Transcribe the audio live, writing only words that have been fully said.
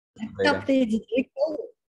Up there, it's really cold.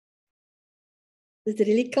 It's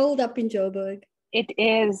really cold up in Joburg. It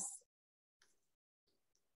is.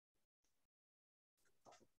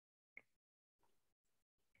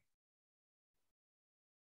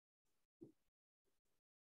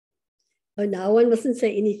 Oh, now one mustn't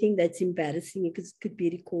say anything that's embarrassing because it could be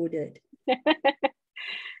recorded.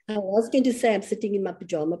 I was going to say I'm sitting in my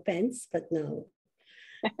pajama pants, but no.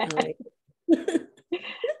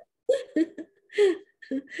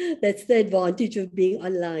 That's the advantage of being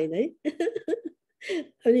online, eh?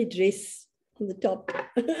 Only dress on the top.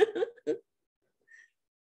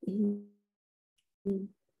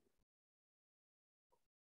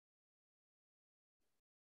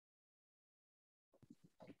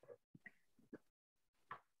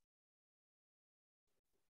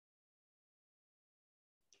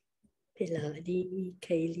 Piladi,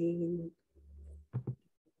 Kayleen,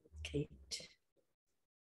 Kate.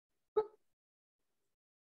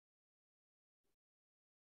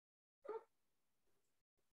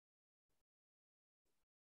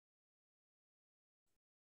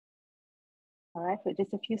 All right, so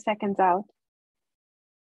just a few seconds out.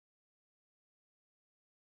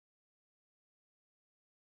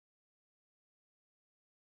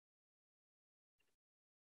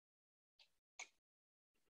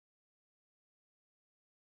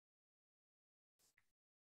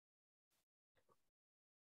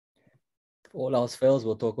 If all else fails,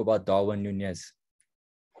 we'll talk about Darwin Núñez.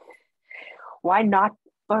 Why not,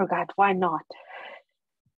 Beauregard? Why not?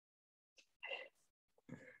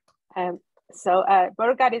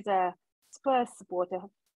 Beauregard is a Spurs supporter,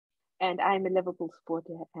 and I'm a Liverpool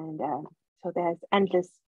supporter, and so there's endless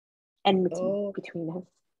enmity between us.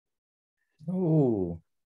 Oh,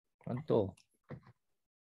 quanto.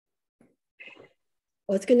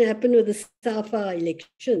 What's going to happen with the SAFA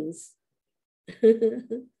elections?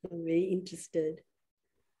 I'm very interested.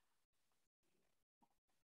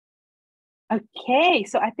 Okay,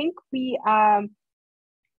 so I think we are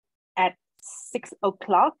at 6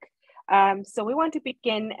 o'clock. So we want to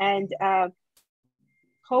begin and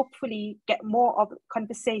hopefully get more of a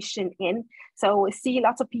conversation in. So we see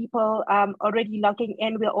lots of people already logging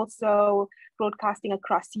in. We're also broadcasting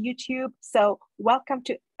across YouTube. So welcome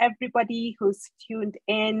to everybody who's tuned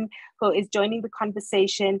in, who is joining the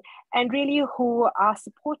conversation, and really who are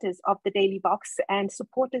supporters of the Daily Vox and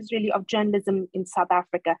supporters really of journalism in South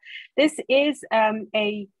Africa. This is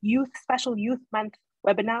a special youth month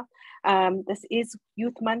webinar. This is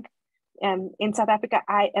Youth Month. In South Africa,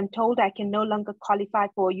 I am told I can no longer qualify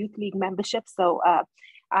for Youth League membership. So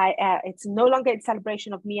it's no longer in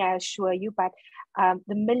celebration of me, I assure you, but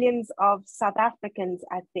the millions of South Africans,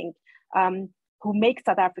 I think, who make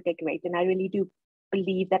South Africa great. And I really do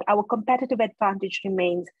believe that our competitive advantage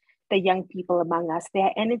remains the young people among us.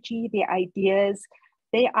 Their energy, their ideas,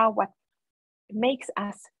 they are what makes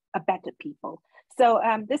us a better people. So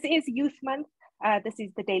this is Youth Month. This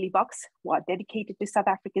is the Daily Vox, dedicated to South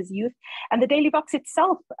Africa's youth. And the Daily Vox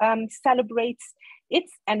itself celebrates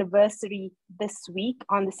its anniversary this week.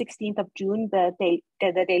 On the 16th of June, the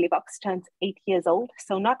Daily Vox turns 8 years old.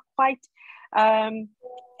 So not quite a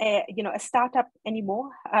startup anymore.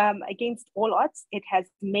 Against all odds, it has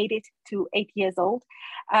made it to 8 years old.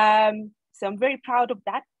 So I'm very proud of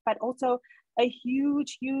that, but also a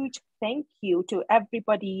huge, huge thank you to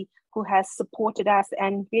everybody who has supported us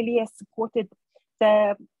and really has supported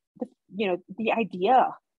the idea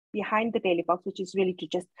behind the Daily Vox, which is really to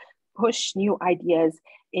just push new ideas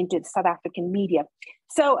into the South African media.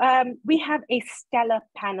 So we have a stellar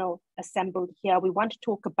panel assembled here. We want to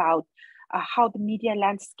talk about how the media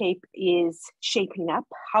landscape is shaping up,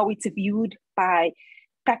 how it's viewed by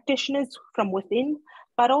practitioners from within,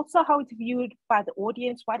 but also how it's viewed by the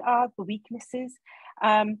audience. What are the weaknesses?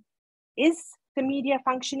 Is the media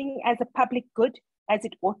functioning as a public good as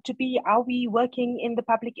it ought to be? Are we working in the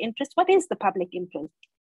public interest? What is the public interest?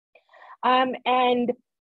 And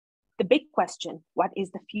the big question, what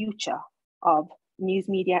is the future of news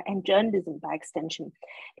media and journalism by extension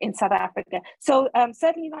in South Africa? So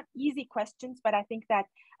certainly not easy questions, but I think that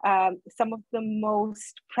some of the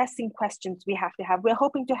most pressing questions we have to have. We're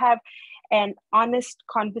hoping to have an honest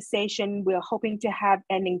conversation. We're hoping to have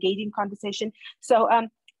an engaging conversation. So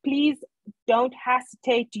please don't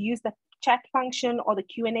hesitate to use the chat function or the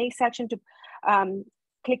Q&A section to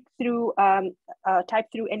click through, type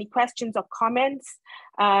through any questions or comments.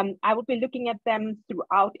 I will be looking at them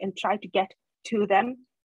throughout and try to get to them.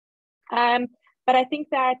 But I think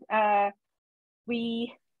that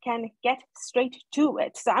we can get straight to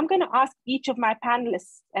it. So I'm going to ask each of my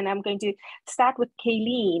panelists, and I'm going to start with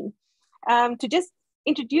Kayleen, to just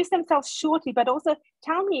introduce themselves shortly, but also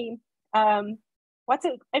tell me What's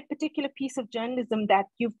a particular piece of journalism that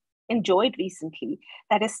you've enjoyed recently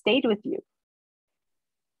that has stayed with you?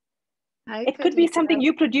 It could be something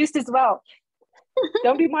you produced as well.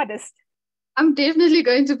 Don't be modest. I'm definitely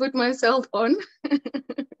going to put myself on.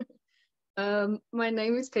 My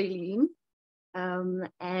name is Kayleen,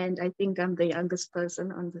 and I think I'm the youngest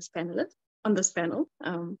person on this panel.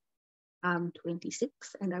 I'm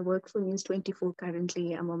 26 and I work for News 24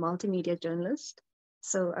 currently. I'm a multimedia journalist.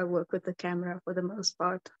 So I work with the camera for the most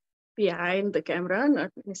part, behind the camera, not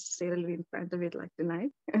necessarily in front of it like tonight.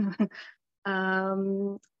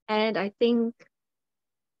 And I think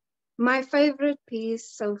my favorite piece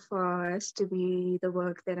so far has to be the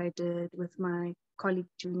work that I did with my colleague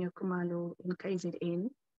Junior Kumalo in KZN,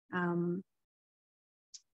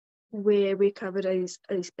 where we covered a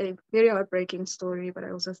very heartbreaking story, but I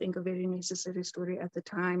also think a very necessary story at the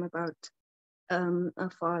time about a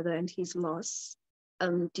father and his loss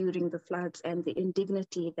during the floods and the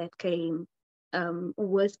indignity that came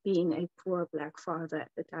with being a poor Black father at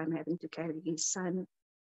the time, having to carry his son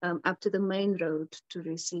up to the main road to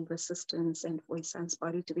receive assistance and for his son's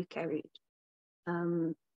body to be carried.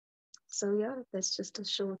 So yeah, that's just a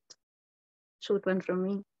short one from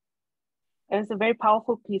me. It was a very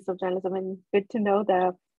powerful piece of journalism, and good to know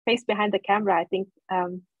the face behind the camera. I think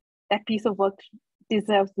that piece of work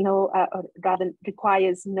deserves or rather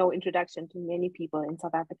requires no introduction to many people in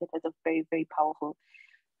South Africa. It's a very, very powerful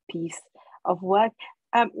piece of work.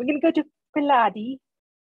 We're going to go to Piladi.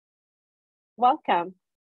 Welcome.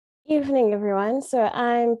 Evening, everyone. So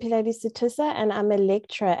I'm Piladi Situsa, and I'm a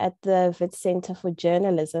lecturer at the Wits Center for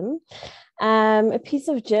Journalism. A piece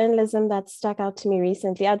of journalism that stuck out to me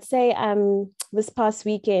recently, I'd say this past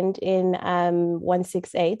weekend in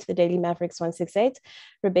 168, the Daily Mavericks 168,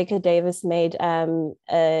 Rebecca Davis made an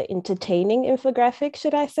entertaining infographic,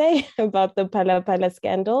 should I say, about the Phala Phala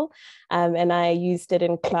scandal. And I used it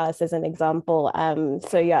in class as an example.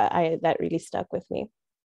 So yeah, that really stuck with me.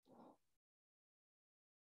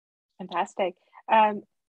 Fantastic.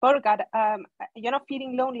 Beauregard, you're not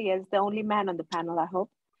feeling lonely as the only man on the panel, I hope.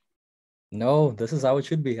 No, this is how it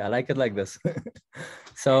should be. I like it like this.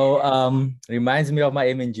 So reminds me of my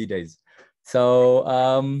MNG days.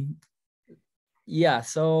 So yeah,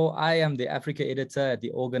 so I am the Africa editor at the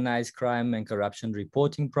Organized Crime and Corruption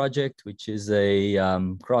Reporting Project, which is a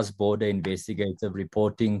cross-border investigative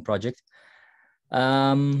reporting project.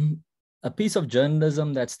 A piece of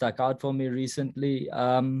journalism that stuck out for me recently.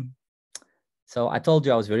 So I told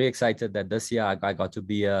you I was very excited that this year I got to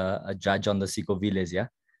be a judge on the Sikoviles, yeah,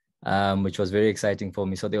 which was very exciting for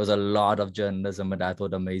me. So there was a lot of journalism and I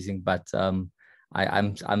thought amazing, but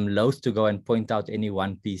I'm loath to go and point out any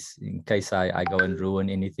one piece in case I go and ruin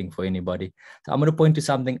anything for anybody. So I'm going to point to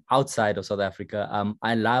something outside of South Africa.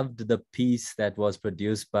 I loved the piece that was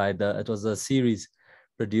produced by it was a series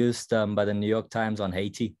produced by the New York Times on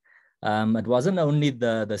Haiti. It wasn't only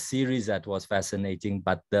the series that was fascinating,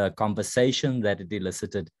 but the conversation that it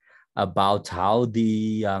elicited about how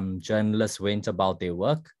the journalists went about their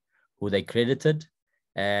work, who they credited,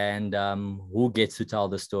 and who gets to tell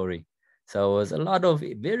the story. So it was a lot of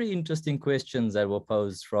very interesting questions that were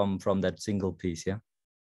posed from that single piece, yeah?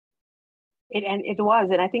 It was,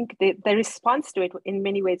 and I think the response to it in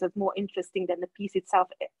many ways was more interesting than the piece itself,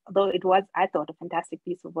 although it was, I thought, a fantastic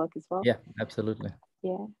piece of work as well. Yeah, absolutely.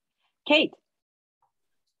 Yeah. Kate.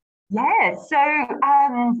 Yeah, so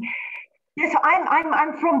I'm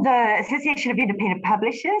from the Association of Independent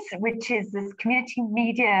Publishers, which is this community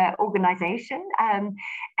media organization,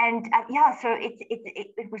 yeah, so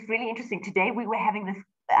it was really interesting. Today we were having this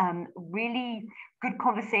really good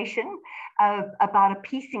conversation about a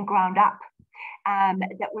piece in Ground Up.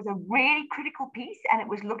 That was a really critical piece, and it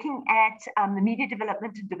was looking at the Media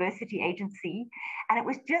Development and Diversity Agency, and it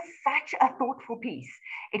was just such a thoughtful piece.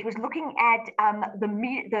 It was looking at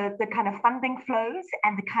the kind of funding flows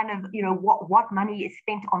and the kind of, you know, what money is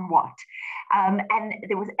spent on what, and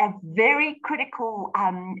there was a very critical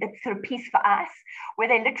sort of piece for us where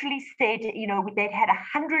they literally said, you know, they'd had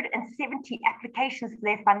 170 applications for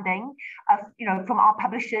their funding, you know, from our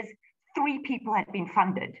publishers. 3 people had been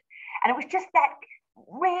funded. And it was just that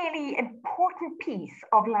really important piece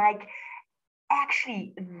of like,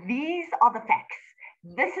 actually, these are the facts.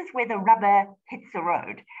 This is where the rubber hits the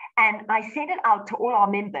road. And I sent it out to all our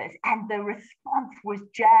members, and the response was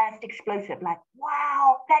just explosive. Like,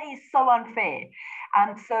 wow, that is so unfair.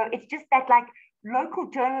 So it's just that like local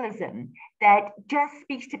journalism that just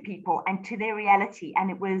speaks to people and to their reality.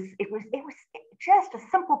 And it was just a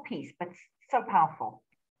simple piece, but so powerful.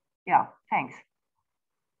 Yeah, thanks.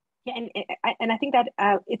 Yeah, and I think that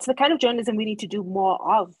it's the kind of journalism we need to do more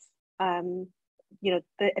of.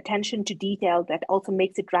 the attention to detail that also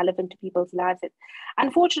makes it relevant to people's lives.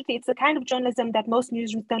 Unfortunately, it's the kind of journalism that most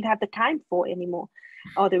newsrooms don't have the time for anymore,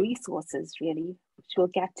 or the resources, really, which we'll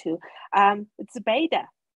get to. It's Zubaida.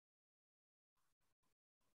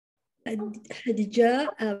 Khadija,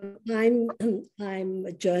 I'm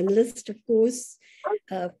a journalist, of course,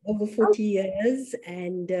 over 40 years,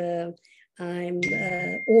 and I'm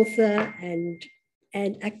an author and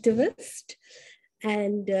an activist.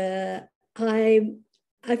 And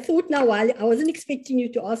I thought now, I wasn't expecting you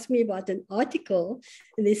to ask me about an article,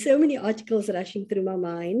 and there's so many articles rushing through my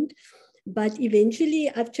mind. But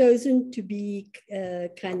eventually, I've chosen to be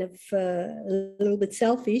kind of a little bit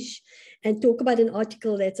selfish and talk about an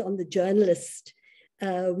article that's on The Journalist,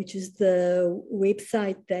 which is the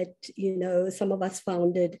website that, some of us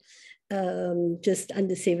founded just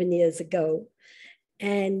under 7 years ago.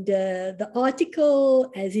 And the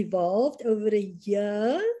article has evolved over a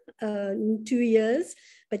year, 2 years,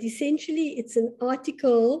 but essentially it's an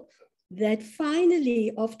article that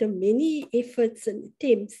finally, after many efforts and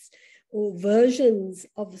attempts, or versions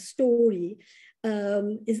of the story,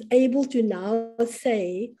 is able to now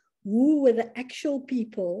say who were the actual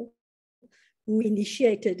people who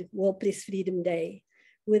initiated World Press Freedom Day,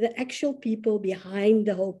 who were the actual people behind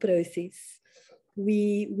the whole process.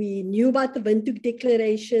 We knew about the Windhoek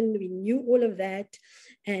Declaration, we knew all of that,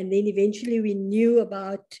 and then eventually we knew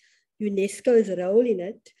about UNESCO's role in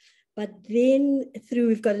it. But then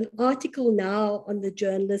we've got an article now on The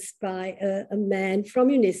Journalist by a man from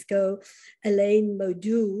UNESCO, Alain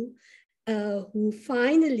Modou, who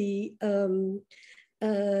finally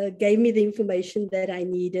gave me the information that I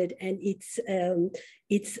needed. And it's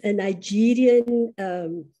a Nigerian,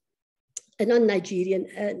 an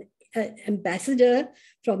ambassador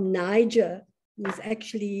from Niger, who's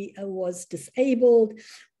actually was disabled,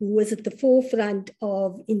 who was at the forefront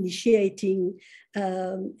of initiating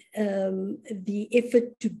the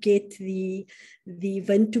effort to get the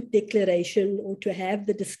Windhoek Declaration, or to have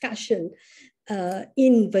the discussion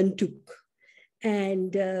in Windhoek,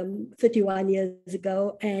 and 31 years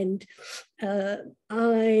ago. And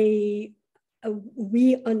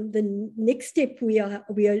we on the next step we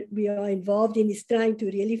are involved in is trying to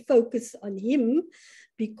really focus on him,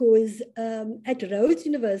 because at Rhodes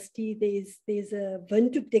University there's a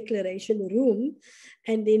Windhoek Declaration room,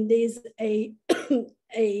 and then there's a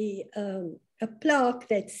plaque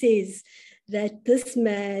that says that this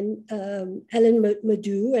man, Alain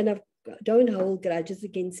Modou, and I don't hold grudges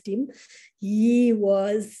against him, he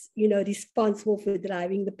was, responsible for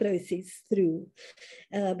driving the process through.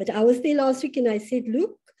 But I was there last week and I said,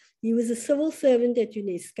 look, he was a civil servant at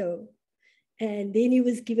UNESCO. And then he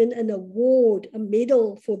was given an award, a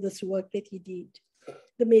medal for this work that he did.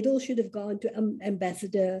 The medal should have gone to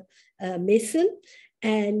Ambassador Messen,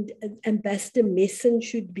 and Ambassador Messen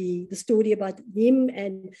should be the story about him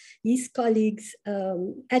and his colleagues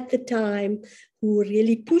at the time, who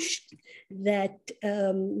really pushed that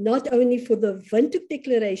not only for the Windhoek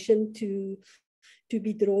Declaration to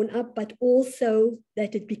be drawn up, but also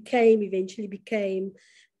that it eventually became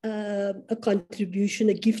a contribution,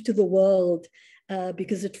 a gift to the world,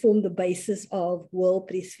 because it formed the basis of World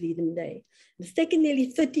Press Freedom Day. It's taken nearly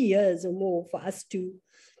 30 years or more for us to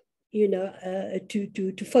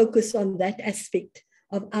focus on that aspect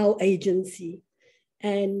of our agency.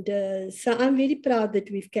 And so I'm very proud that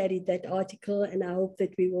we've carried that article, and I hope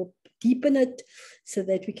that we will deepen it so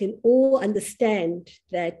that we can all understand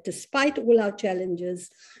that despite all our challenges,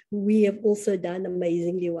 we have also done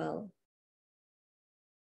amazingly well.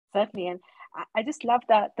 Certainly, and I just love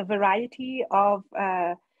the variety of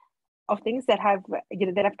things that have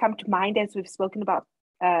come to mind as we've spoken about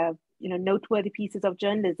noteworthy pieces of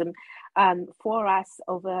journalism for us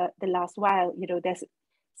over the last while. There's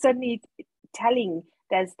certainly telling.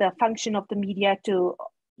 There's the function of the media to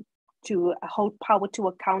hold power to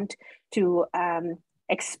account, to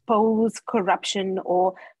expose corruption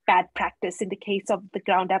or bad practice in the case of the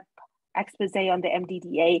ground up expose on the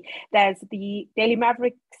MDDA. There's the Daily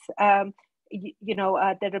Mavericks, the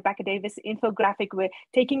Rebecca Davis infographic. We're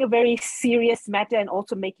taking a very serious matter and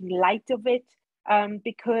also making light of it,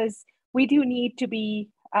 because we do need to be,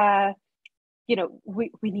 we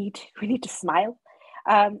need to smile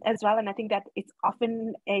as well. And I think that it's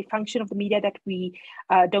often a function of the media that we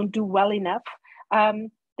don't do well enough.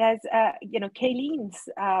 There's, Kayleen's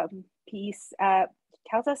piece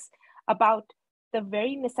tells us about the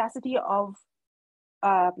very necessity of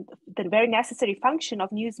the very necessary function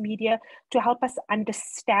of news media to help us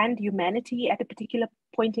understand humanity at a particular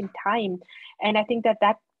point in time. And I think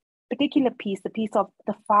that particular piece, the piece of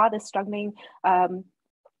the father struggling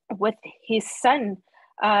with his son,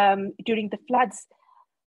 during the floods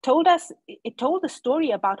told the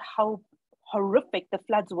story about how horrific the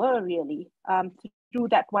floods were really, through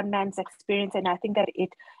that one man's experience. And I think that it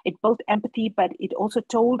built empathy, but it also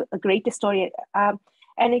told a greater story.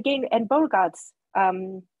 And again, and Beauregard's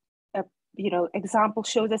example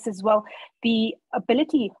shows us as well the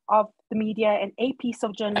ability of the media and a piece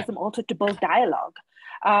of journalism also to build dialogue.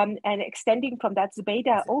 And extending from that,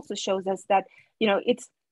 Zubaida also shows us that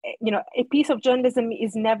a piece of journalism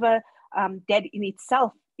is never dead in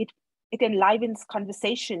itself. It enlivens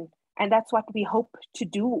conversation, and that's what we hope to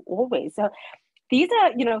do always. So these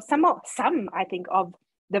are some I think of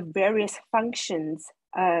the various functions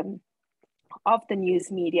of the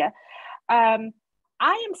news media. I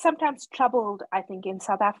am sometimes troubled, I think, in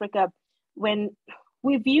South Africa when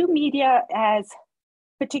we view media as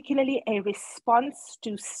particularly a response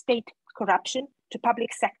to state corruption, to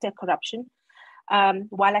public sector corruption.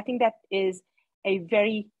 While I think that is a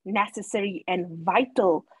very necessary and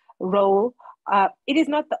vital role, it is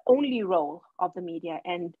not the only role of the media.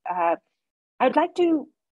 And I'd like to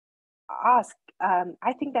ask,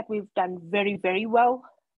 I think that we've done very, very well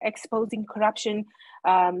exposing corruption,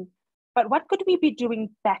 but what could we be doing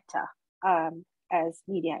better as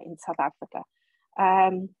media in South Africa?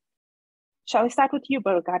 Shall we start with you,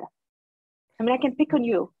 Beauregard? I mean, I can pick on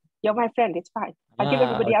you. You're my friend, it's fine. I'll give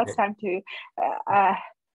everybody else time to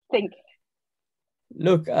think.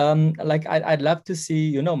 Look, I'd love to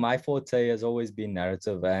see, my forte has always been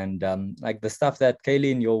narrative, and like the stuff that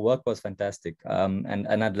Kayleen, your work was fantastic.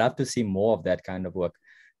 And I'd love to see more of that kind of work,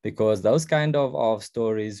 because those kind of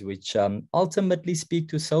stories which ultimately speak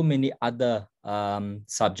to so many other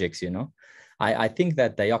subjects, I think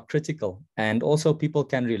that they are critical, and also people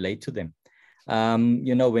can relate to them.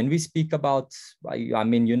 When we speak about, I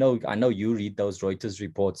know you read those Reuters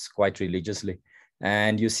reports quite religiously.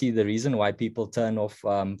 And you see the reason why people turn off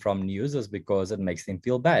from news is because it makes them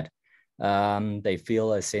feel bad. They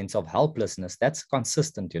feel a sense of helplessness. That's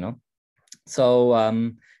consistent, So,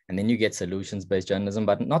 and then you get solutions-based journalism,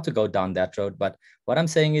 but not to go down that road. But what I'm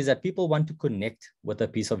saying is that people want to connect with a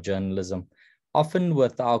piece of journalism, often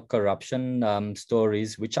with our corruption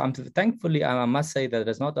stories, which thankfully, I must say that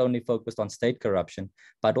it's not only focused on state corruption,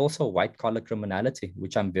 but also white-collar criminality,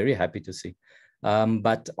 which I'm very happy to see.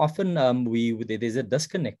 But often there's a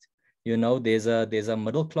disconnect. There's a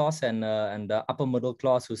middle class and the upper middle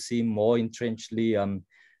class who seem more entrenchedly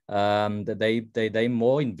that they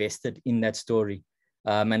more invested in that story,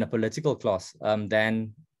 and a political class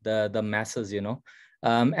than the masses.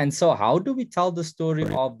 And so how do we tell the story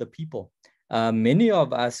of the people? Many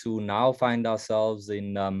of us who now find ourselves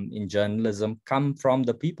in journalism come from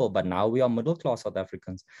the people, but now we are middle class South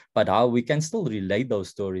Africans. But how we can still relate those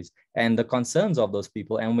stories and the concerns of those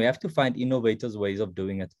people, and we have to find innovative ways of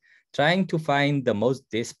doing it. Trying to find the most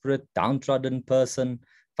desperate, downtrodden person,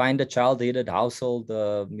 find a child-headed household,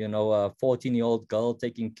 a 14-year-old girl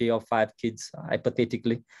taking care of 5 kids,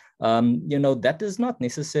 hypothetically. That is not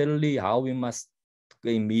necessarily how we must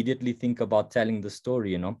immediately think about telling the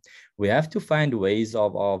story. We have to find ways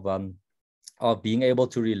of being able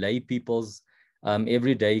to relay people's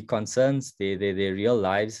everyday concerns, their real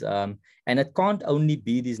lives, and it can't only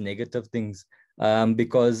be these negative things,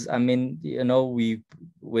 because when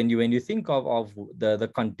you think of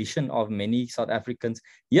the condition of many South Africans,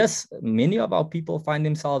 yes, many of our people find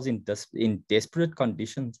themselves in desperate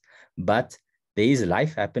conditions, but there is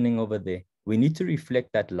life happening over there. We need to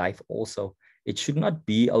reflect that life also. It should not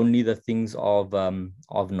be only the things of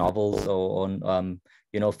novels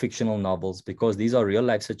or fictional novels, because these are real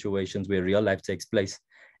life situations where real life takes place.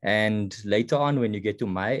 And later on, when you get to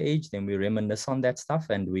my age, then we reminisce on that stuff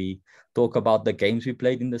and we talk about the games we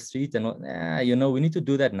played in the street. And we need to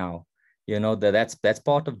do that now. That's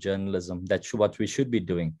part of journalism. That's what we should be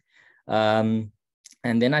doing. And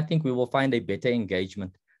then I think we will find a better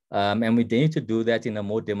engagement. And we need to do that in a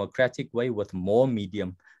more democratic way with more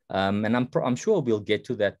medium. And I'm sure we'll get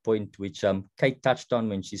to that point, which Kate touched on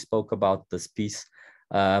when she spoke about this piece,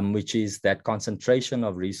 which is that concentration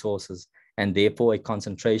of resources and therefore a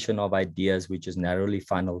concentration of ideas, which is narrowly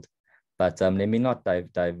funneled. But let me not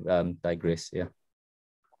digress. Yeah.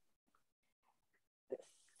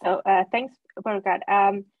 So thanks, Beauregard.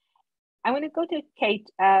 I'm going to go to Kate,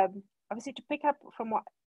 obviously to pick up from what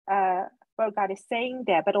Beauregard is saying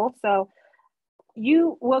there, but also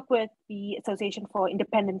you work with the Association for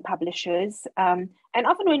Independent Publishers. And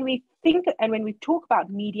often when we think and when we talk about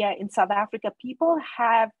media in South Africa, people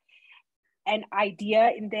have an idea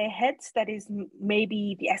in their heads that is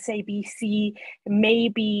maybe the SABC,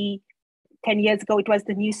 maybe 10 years ago, it was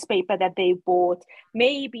the newspaper that they bought.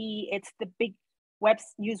 Maybe it's the big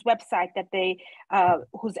news website that they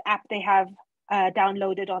whose app they have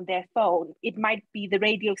downloaded on their phone. It might be the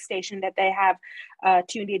radio station that they have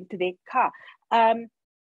tuned into their car.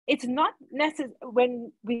 It's not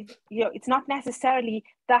it's not necessarily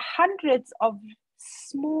the hundreds of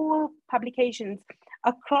small publications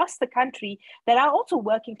across the country that are also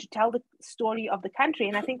working to tell the story of the country.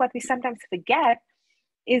 And I think what we sometimes forget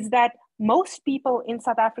is that most people in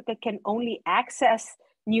South Africa can only access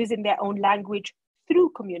news in their own language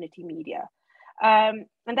through community media. And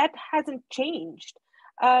that hasn't changed.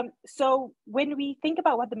 So when we think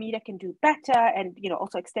about what the media can do better, and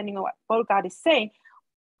also extending on what Beauregard is saying,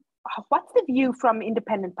 what's the view from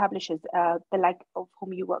independent publishers, the like of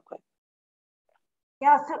whom you work with?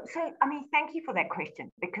 Yeah, so I mean, thank you for that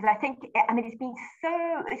question, because I think, I mean, it's been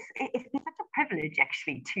such a privilege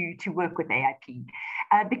actually to work with AIP,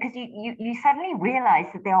 because you suddenly realize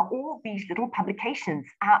that there are all these little publications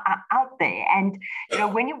out there, and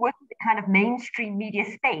when you work in the kind of mainstream media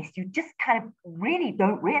space, you just kind of really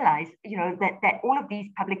don't realize that all of these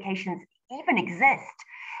publications even exist,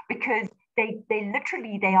 because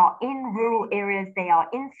they are in rural areas, they are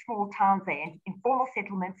in small towns, they're in informal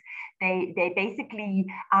settlements, they basically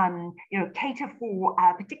cater for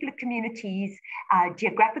particular communities,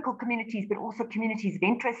 geographical communities, but also communities of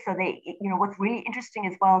interest. So what's really interesting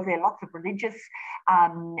as well is there are lots of religious,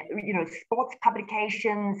 sports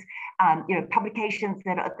publications, publications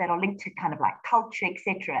that are linked to kind of like culture,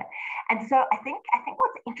 etc. And so I think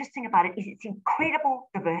what's interesting about it is its incredible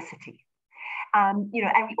diversity. And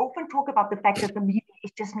we often talk about the fact that the media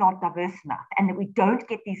is just not diverse enough, and that we don't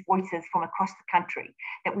get these voices from across the country,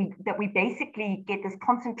 that we basically get this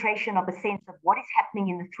concentration of a sense of what is happening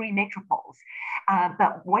in the three metropoles,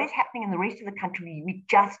 but what is happening in the rest of the country, we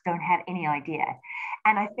just don't have any idea.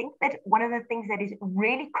 And I think that one of the things that is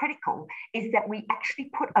really critical is that we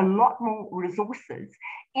actually put a lot more resources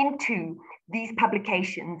into these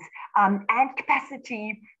publications, and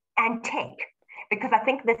capacity and tech. Because I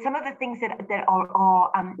think that some of the things that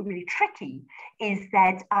are really tricky is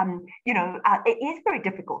that, it is very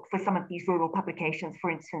difficult for some of these rural publications, for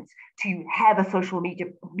instance, to have a social media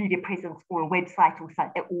presence or a website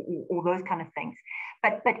or those kind of things.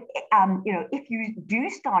 But if you do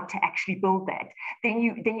start to actually build that, then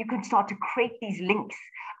you can start to create these links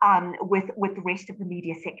with the rest of the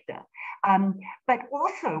media sector. But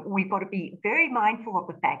also, we've got to be very mindful of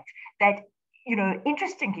the fact that,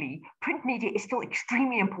 interestingly, print media is still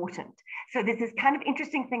extremely important. So there's this kind of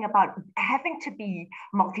interesting thing about having to be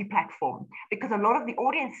multi-platform, because a lot of the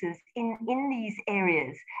audiences in these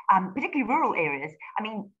areas, particularly rural areas, I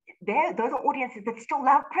mean, those are audiences that still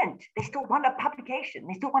love print. They still want a publication.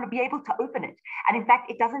 They still want to be able to open it. And in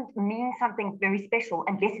fact, it doesn't mean something very special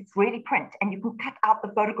unless it's really print and you can cut out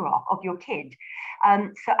the photograph of your kid.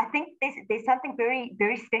 So I think there's something very,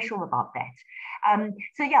 very special about that.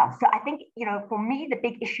 So I think, for me, the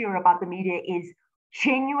big issue about the media is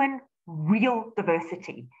genuine, real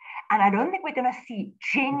diversity. And I don't think we're going to see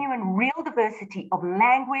genuine, real diversity of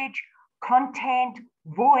language, content,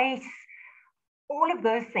 voice, all of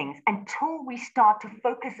those things until we start to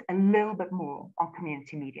focus a little bit more on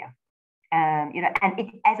community media. And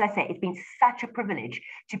as I say, it's been such a privilege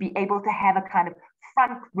to be able to have a kind of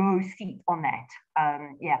front row seat on that.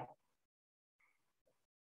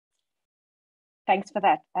 Thanks for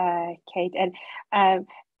that, Kate. And,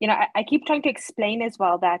 I keep trying to explain as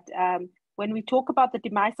well that when we talk about the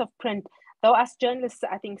demise of print, though us journalists,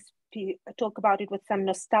 I think, talk about it with some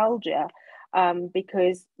nostalgia,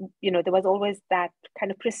 because, there was always that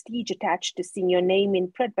kind of prestige attached to seeing your name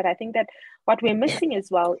in print. But I think that what we're missing as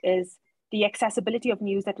well is the accessibility of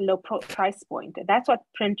news at a low price point. That's what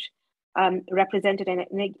print represented. And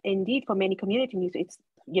indeed, for many community news, it's,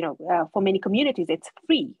 for many communities, it's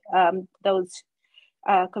free. Those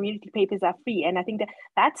community papers are free. And I think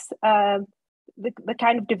that's the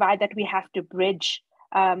kind of divide that we have to bridge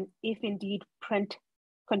if indeed print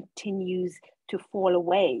continues to fall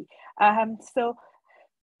away. So,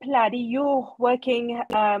 Pladi, you're working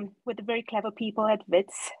with the very clever people at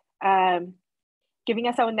WITS, giving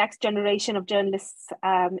us our next generation of journalists,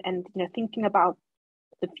 and thinking about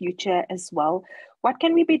the future as well. What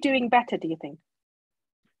can we be doing better, do you think?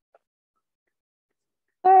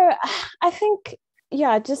 So I think,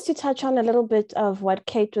 just to touch on a little bit of what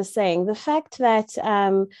Kate was saying, the fact that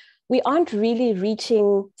we aren't really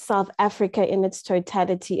reaching South Africa in its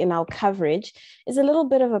totality in our coverage is a little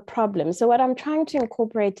bit of a problem. So what I'm trying to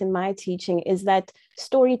incorporate in my teaching is that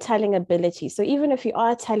storytelling ability. So even if you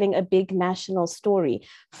are telling a big national story,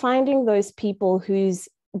 finding those people whose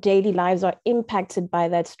daily lives are impacted by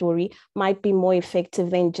that story might be more effective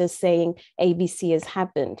than just saying ABC has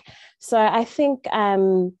happened. So I think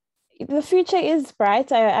the future is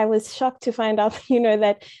bright. I was shocked to find out,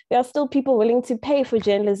 that there are still people willing to pay for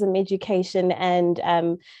journalism education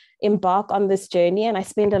and embark on this journey. And I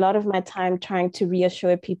spend a lot of my time trying to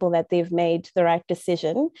reassure people that they've made the right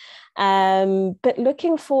decision. But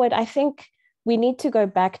looking forward, I think we need to go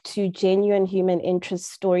back to genuine human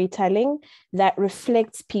interest storytelling that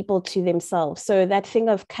reflects people to themselves. So that thing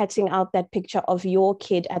of cutting out that picture of your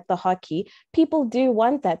kid at the hockey, people do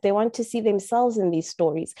want that. They want to see themselves in these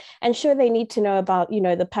stories. And sure, they need to know about,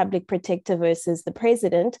 the public protector versus the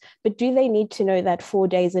president, but do they need to know that 4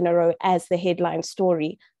 days in a row as the headline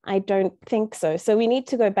story? I don't think so. So we need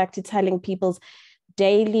to go back to telling people's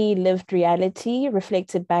daily lived reality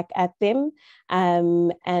reflected back at them.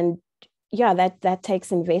 And yeah, that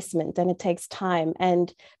takes investment and it takes time.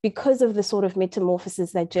 And because of the sort of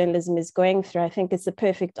metamorphosis that journalism is going through, I think it's a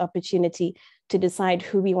perfect opportunity to decide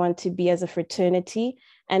who we want to be as a fraternity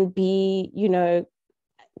and be,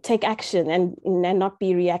 take action and not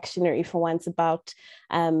be reactionary for once about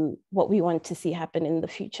what we want to see happen in the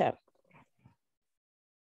future.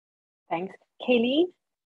 Thanks. Kayleen?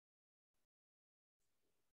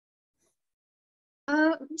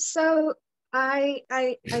 So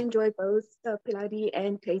I enjoy both Piladi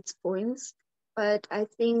and Kate's points, but I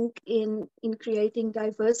think in creating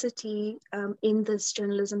diversity in this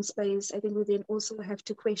journalism space, I think we then also have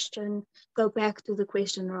to go back to the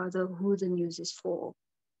question rather, who the news is for.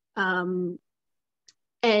 And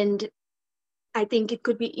I think it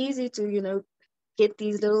could be easy to,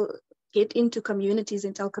 get into communities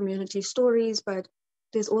and tell community stories, but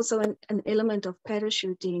there's also an element of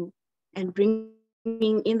parachuting and bringing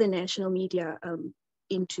in the national media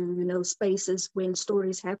into spaces when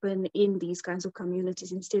stories happen in these kinds of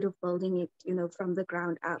communities instead of building it from the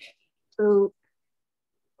ground up. So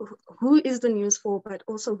who is the news for, but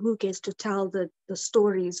also who gets to tell the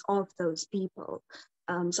stories of those people.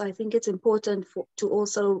 So I think it's important to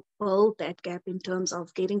also build that gap in terms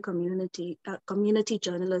of getting community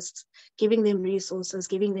journalists, giving them resources,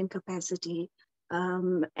 giving them capacity,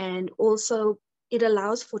 and also it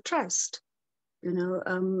allows for trust.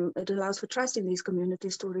 It allows for trust in these community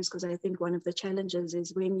stories, because I think one of the challenges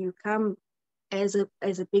is when you come as a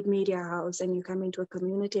big media house and you come into a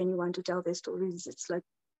community and you want to tell their stories, it's like,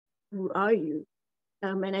 who are you?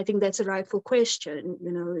 And I think that's a rightful question.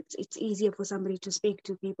 It's easier for somebody to speak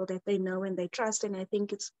to people that they know and they trust, and I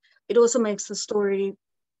think it also makes the story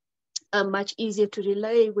much easier to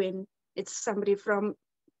relay when it's somebody from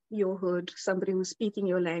your hood, somebody who's speaking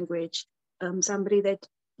your language, somebody that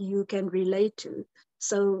you can relate to.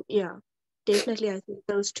 So yeah, definitely I think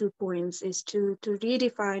those 2 points is to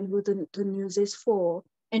redefine who the news is for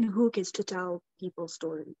and who gets to tell people's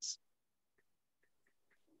stories.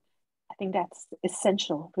 I think that's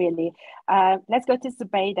essential, really. Let's go to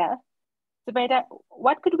Zubaida. Zubaida,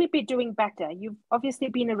 what could we be doing better? You've obviously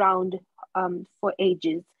been around for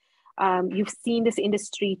ages. You've seen this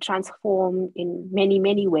industry transform in many,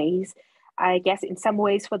 many ways. I guess in some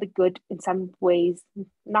ways for the good, in some ways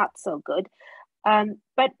not so good.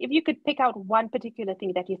 But if you could pick out one particular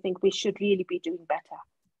thing that you think we should really be doing better.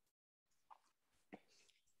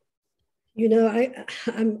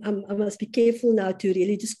 I must be careful now to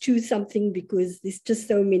really just choose something, because there's just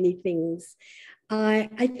so many things. I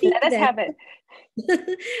think Let us have it.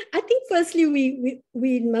 I think firstly,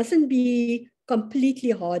 we mustn't be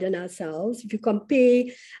completely hard on ourselves. If you compare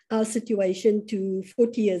our situation to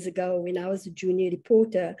 40 years ago when I was a junior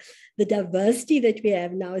reporter, the diversity that we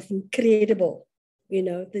have now is incredible.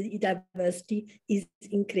 The diversity is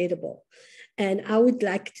incredible. And I would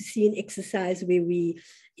like to see an exercise where we,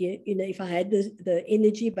 if I had the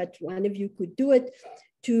energy, but one of you could do it,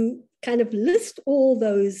 to kind of list all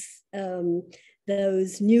those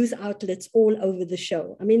news outlets all over the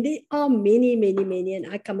show. I mean, there are many, many, many,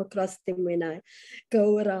 and I come across them when I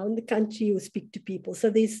go around the country or speak to people. So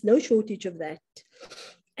there's no shortage of that.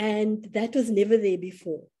 And that was never there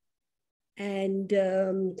before. And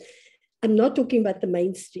I'm not talking about the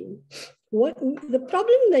mainstream. The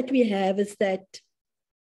problem that we have is that,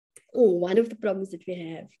 one of the problems that we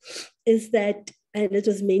have is that, and it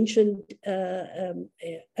was mentioned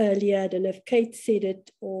earlier, I don't know if Kate said it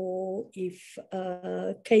or if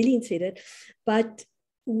Kayleen said it, but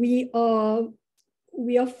we are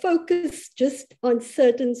focused just on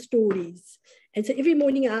certain stories. And so every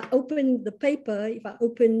morning I open the paper, if I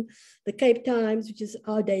open the Cape Times, which is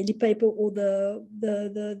our daily paper, or the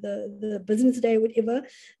Business Day, whatever,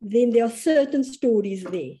 then there are certain stories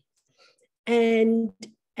there. And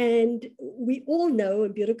And we all know,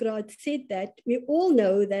 and Beauregard said that, we all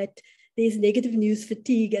know that there's negative news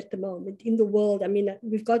fatigue at the moment in the world. I mean,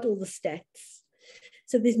 we've got all the stats.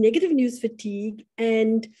 So there's negative news fatigue,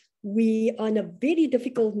 and we are in a very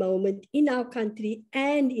difficult moment in our country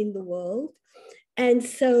and in the world. And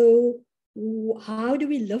so how do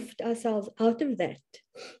we lift ourselves out of that?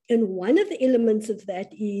 And one of the elements of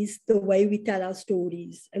that is the way we tell our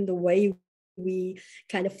stories and the way we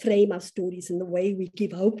kind of frame our stories and the way we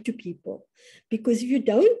give hope to people. Because if you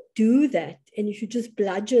don't do that and if you just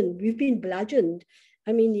bludgeon, we've been bludgeoned.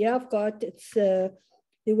 I mean, yeah, I've got, there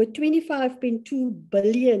were 25.2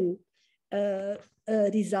 billion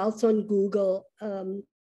results on Google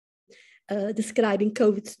describing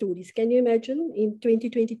COVID stories. Can you imagine? In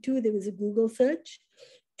 2022, there was a Google search,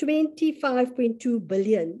 25.2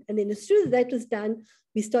 billion. And then as soon as that was done,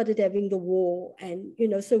 we started having the war. And, you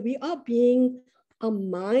know, so we are being, our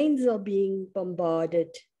minds are being bombarded.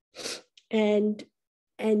 And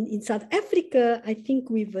in South Africa, I think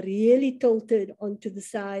we've really tilted onto the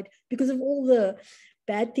side because of all the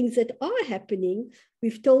bad things that are happening.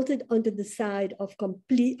 We've tilted onto the side of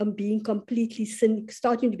being completely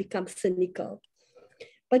starting to become cynical.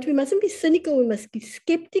 But we mustn't be cynical, we must be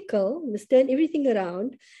skeptical, we must turn everything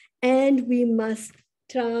around, and we must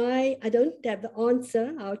try. I don't have the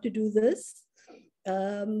answer how to do this.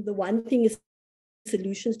 The one thing is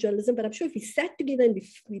solutions journalism, but I'm sure if we sat together and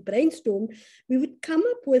we brainstormed, we would come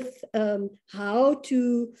up with how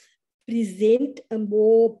to present a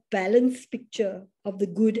more balanced picture of the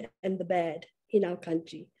good and the bad in our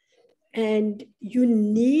country. And you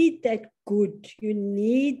need that good, you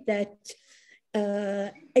need that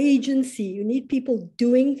agency, you need people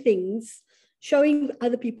doing things, showing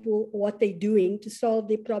other people what they're doing to solve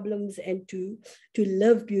their problems and to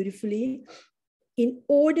live beautifully in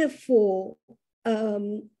order for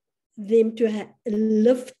them to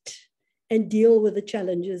lift and deal with the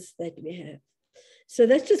challenges that we have. So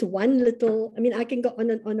that's just one little, I mean, I can go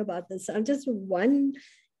on and on about this. I'm just one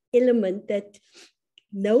element that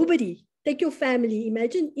nobody, take your family,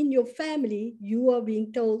 imagine in your family, you are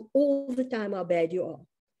being told all the time how bad you are.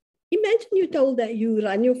 Imagine you're told that you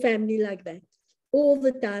run your family like that all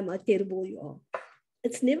the time, how terrible you are.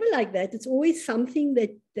 It's never like that. It's always something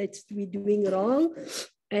that's we're doing wrong.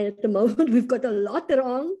 And at the moment, we've got a lot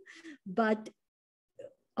wrong, but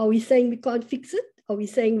are we saying we can't fix it? Are we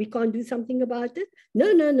saying we can't do something about it?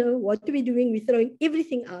 No, no, no. What are we doing? We're throwing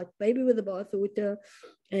everything out, baby with the bathwater,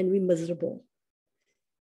 and we're miserable.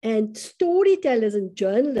 And storytellers and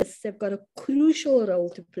journalists have got a crucial role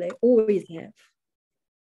to play, always have.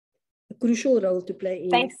 A crucial role to play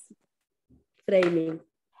in framing.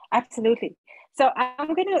 Absolutely. So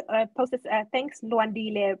I'm going to post this. Thanks,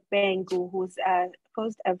 Luandile Bengu, who's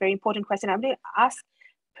posed a very important question. I'm going to ask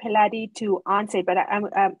Peladi to answer it, but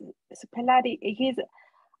so Peladi, he's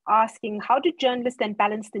asking, how do journalists then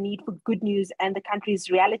balance the need for good news and the country's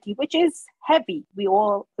reality, which is heavy? We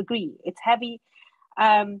all agree it's heavy.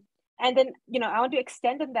 And then, you know, I want to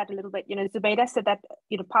extend on that a little bit. You know, Zubaida said that,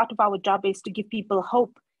 you know, part of our job is to give people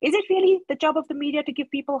hope. Is it really the job of the media to give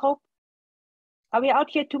people hope? Are we out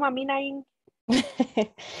here tumaminaing?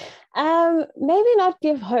 Maybe not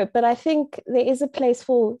give hope, but I think there is a place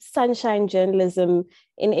for sunshine journalism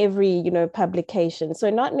in every, you know, publication. So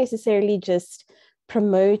not necessarily just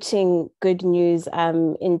promoting good news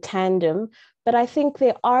in tandem, but I think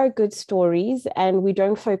there are good stories and we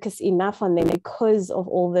don't focus enough on them because of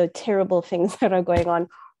all the terrible things that are going on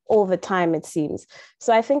all the time, it seems.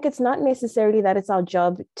 So I think it's not necessarily that it's our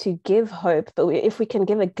job to give hope, but if we can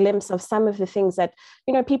give a glimpse of some of the things that,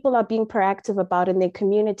 you know, people are being proactive about in their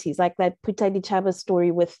communities, like that Putadi Chaba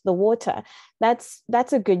story with the water, that's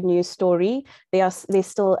a good news story. There's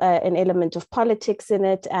still an element of politics in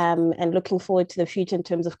it, and looking forward to the future in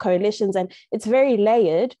terms of coalitions, and it's very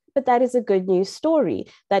layered, but that is a good news story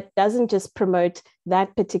that doesn't just promote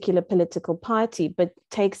that particular political party, but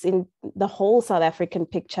takes in the whole South African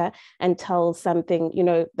picture and tells something, you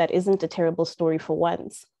know, that isn't a terrible story for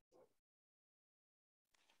once.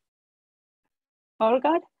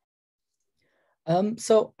 Beauregard?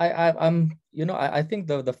 So I'm, you know, I think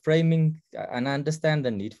the framing, and I understand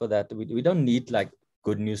the need for that. We don't need like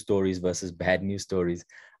good news stories versus bad news stories.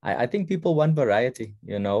 I think people want variety,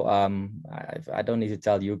 you know. I don't need to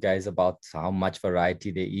tell you guys about how much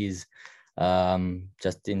variety there is,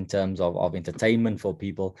 just in terms of entertainment for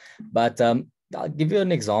people. But I'll give you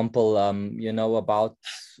an example. You know, about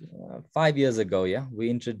 5 years ago, yeah, we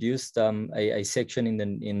introduced a section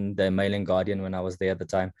in the Mail and Guardian when I was there at the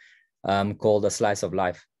time, called A Slice of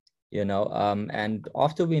Life, you know. And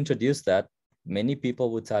after we introduced that, many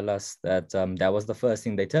people would tell us that that was the first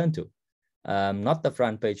thing they turned to. not the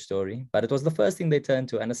front page story, but it was the first thing they turned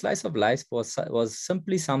to. And a slice of life was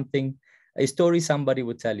simply something, a story somebody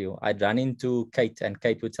would tell you. I'd run into Kate, and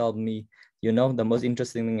Kate would tell me, you know, the most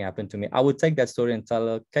interesting thing happened to me. I would take that story and tell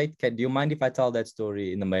her, Kate, do you mind if I tell that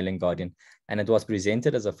story in the Mail and Guardian? And it was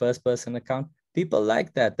presented as a first person account. People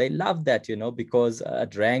like that. They love that, you know, because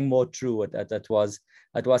it rang more true. It was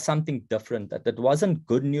something different. That it wasn't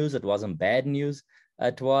good news. It wasn't bad news.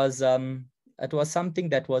 It was something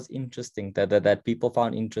that was interesting, that people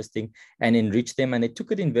found interesting and enriched them. And they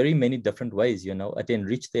took it in very many different ways, you know, it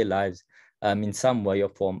enriched their lives in some way or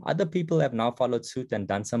form. Other people have now followed suit and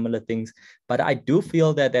done similar things. But I do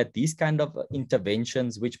feel that these kind of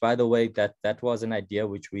interventions, which, by the way, that was an idea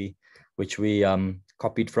which we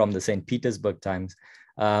copied from the St. Petersburg Times.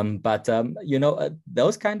 You know,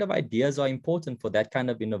 those kind of ideas are important for that kind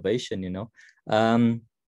of innovation, you know.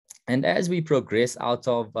 And as we progress out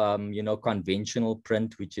of, you know, conventional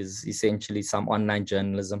print, which is essentially some online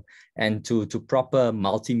journalism, and to proper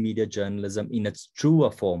multimedia journalism in its truer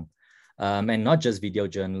form, and not just video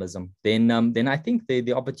journalism, then I think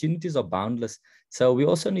the opportunities are boundless. So we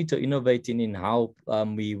also need to innovate in how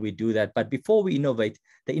we do that. But before we innovate,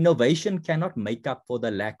 the innovation cannot make up for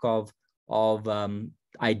the lack of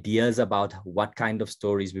ideas about what kind of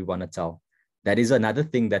stories we want to tell. That is another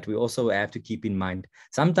thing that we also have to keep in mind.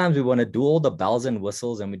 Sometimes we want to do all the bells and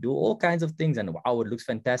whistles and we do all kinds of things and wow, it looks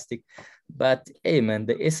fantastic. But hey, man,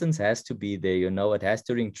 the essence has to be there, you know, it has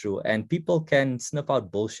to ring true. And people can sniff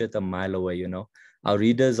out bullshit a mile away, you know. Our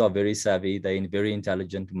readers are very savvy, they're very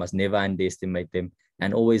intelligent, we must never underestimate them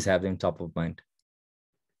and always have them top of mind.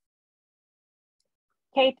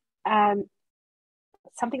 Kate,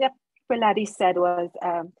 something that Piladi said was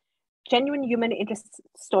genuine human interest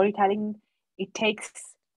storytelling. It takes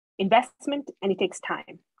investment and it takes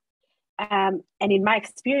time. And in my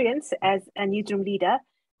experience as a newsroom leader,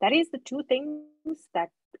 that is the two things that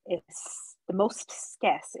is the most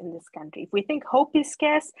scarce in this country. If we think hope is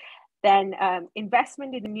scarce, then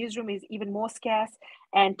investment in the newsroom is even more scarce,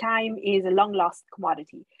 and time is a long lost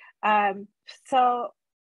commodity. So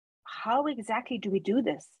how exactly do we do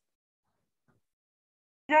this?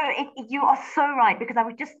 No, you are so right, because I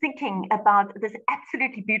was just thinking about this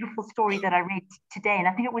absolutely beautiful story that I read today, and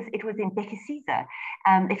I think it was in Becky Caesar.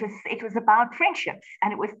 It was about friendships,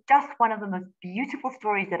 and it was just one of the most beautiful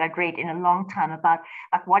stories that I'd read in a long time about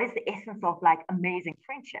like what is the essence of like amazing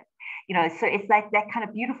friendship, you know. So it's like that kind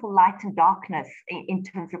of beautiful light and darkness in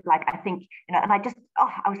terms of like, I think, you know, and I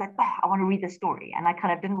was like, I want to read this story, and I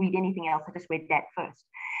kind of didn't read anything else. I just read that first.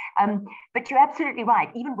 But you're absolutely right.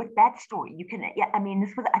 Even with that story, you can, I mean,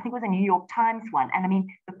 I think it was a New York Times one. And I mean,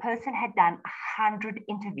 the person had done 100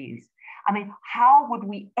 interviews. I mean, how would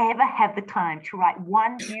we ever have the time to write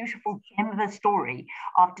one beautiful gem of a story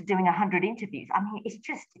after doing 100 interviews? I mean, it's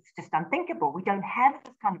just unthinkable. We don't have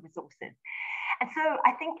those kind of resources. And so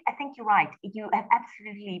I think you're right. You have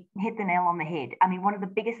absolutely hit the nail on the head. I mean, one of the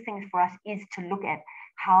biggest things for us is to look at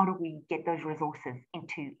how do we get those resources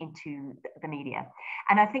into the media.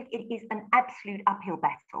 And I think it is an absolute uphill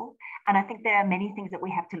battle. And I think there are many things that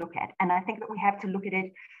we have to look at. And I think that we have to look at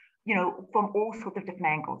it, you know, from all sorts of different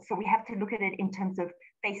angles. So we have to look at it in terms of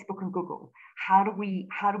Facebook and Google. How do we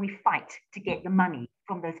fight to get the money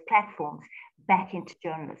from those platforms back into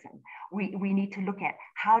journalism? We need to look at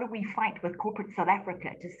how do we fight with corporate South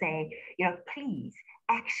Africa to say, you know, please,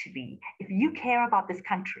 actually, if you care about this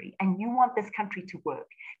country and you want this country to work,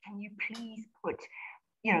 can you please put,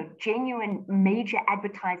 you know, genuine major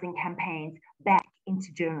advertising campaigns back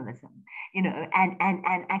into journalism, you know, and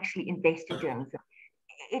actually invest in journalism.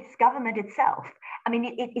 It's government itself. I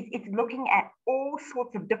mean, it's looking at all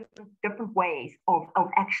sorts of different ways of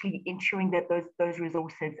actually ensuring that those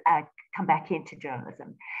resources come back into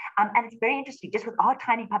journalism. And it's very interesting, just with our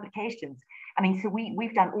tiny publications. I mean, so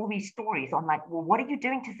we've done all these stories on like, well, what are you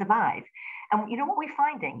doing to survive? And you know what we're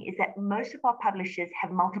finding is that most of our publishers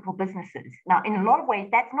have multiple businesses. Now, in a lot of ways,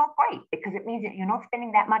 that's not great because it means that you're not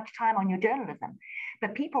spending that much time on your journalism.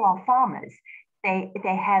 But people are farmers. They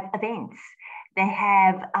have events. They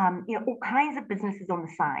have you know, all kinds of businesses on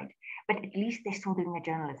the side, but at least they're still doing their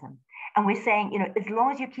journalism. And we're saying, you know, as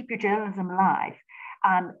long as you keep your journalism alive,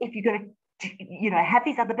 if you're going to, you know, have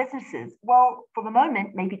these other businesses, well, for the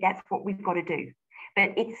moment, maybe that's what we've got to do.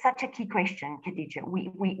 But it's such a key question, Khadija.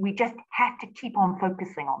 We just have to keep on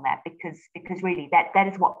focusing on that because really that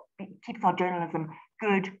is what keeps our journalism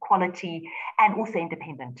good, quality, and also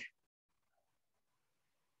independent.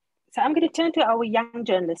 So I'm going to turn to our young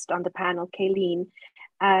journalist on the panel, Kayleen,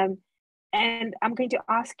 and I'm going to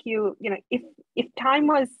ask you, you know, if time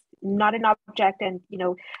was not an object. And,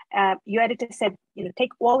 your editor said,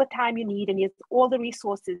 take all the time you need and use all the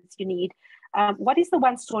resources you need. What is the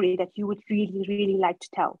one story that you would really, really like to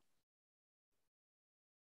tell?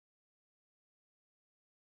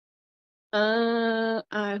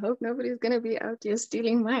 I hope nobody's going to be out here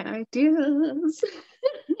stealing my ideas.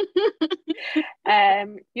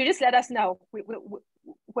 You just let us know.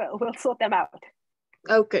 We'll sort them out.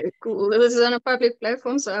 Okay, cool. This is on a public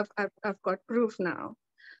platform, so I've got proof now.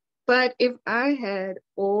 But if I had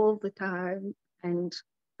all the time and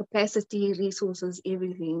capacity, resources,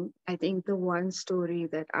 everything, I think the one story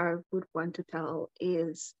that I would want to tell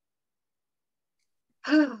is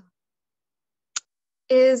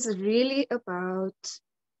really about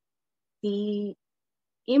the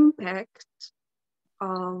impact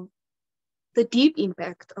of the deep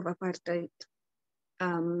impact of apartheid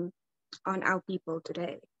on our people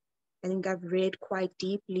today. I think I've read quite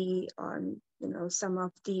deeply on, some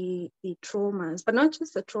of the traumas, but not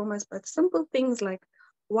just the traumas, but simple things like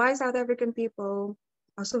why South African people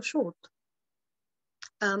are so short.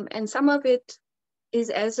 And some of it is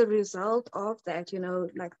as a result of that,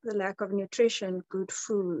 like the lack of nutrition, good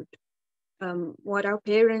food, what our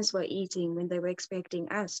parents were eating when they were expecting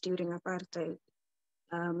us during apartheid.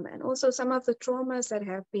 And also some of the traumas that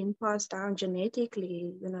have been passed down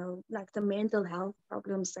genetically, like the mental health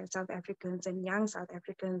problems that South Africans and young South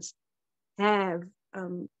Africans have,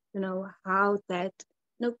 how that,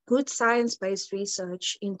 good science-based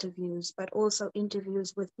research interviews, but also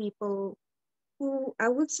interviews with people who I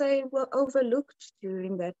would say were overlooked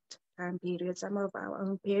during that time period. Some of our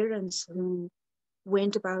own parents who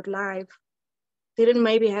went about life didn't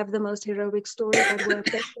maybe have the most heroic story, but were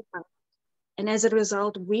affected by it. And as a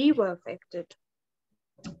result, we were affected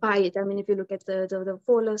by it. I mean, if you look at the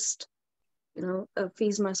fall list,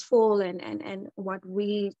 fees must fall, and what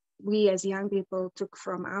we as young people took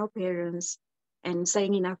from our parents and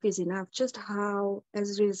saying enough is enough, just how,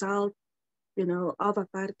 as a result, of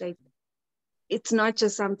apartheid, it's not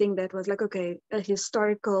just something that was like, okay, a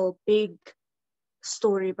historical big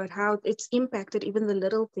story, but how it's impacted even the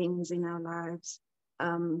little things in our lives.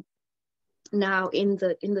 Now in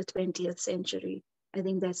the 20th century. I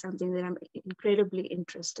think that's something that I'm incredibly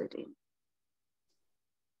interested in.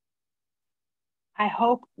 I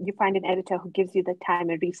hope you find an editor who gives you the time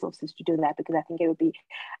and resources to do that, because I think it would be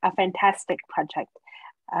a fantastic project.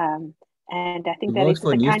 And I think that it's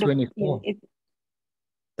the News kind 24. of...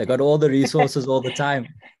 They got all the resources all the time.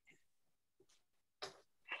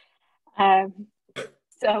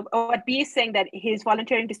 So what B is saying that he's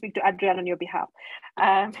volunteering to speak to Adriel on your behalf.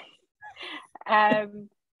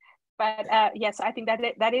 But yes, I think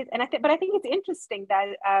that is, and but I think it's interesting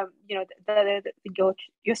that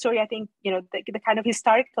your story. I think the kind of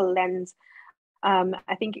historical lens,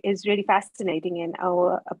 I think, is really fascinating, and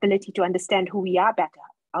our ability to understand who we are better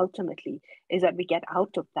ultimately is what we get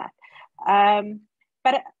out of that.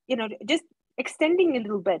 But just extending a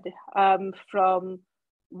little bit from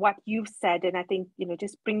what you've said, and I think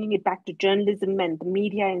just bringing it back to journalism and the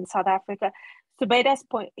media in South Africa. Zubaydah's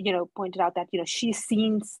pointed out that she's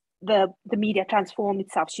seen the media transform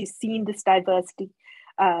itself. She's seen this diversity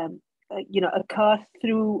occur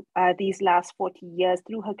through these last 40 years.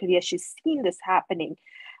 Through her career, she's seen this happening.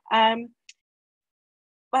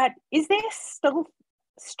 But is there still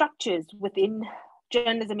structures within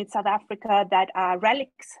journalism in South Africa that are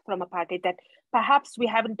relics from apartheid that perhaps we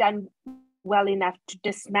haven't done well enough to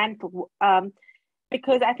dismantle?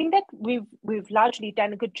 Because I think that we've largely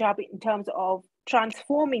done a good job in terms of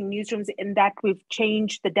transforming newsrooms, in that we've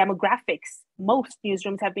changed the demographics. Most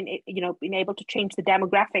newsrooms have been able to change the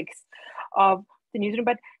demographics of the newsroom.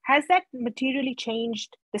 But has that materially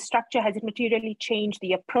changed the structure? Has it materially changed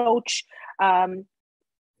the approach? Are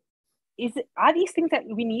these things that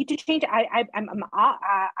we need to change? I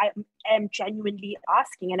am genuinely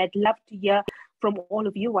asking, and I'd love to hear from all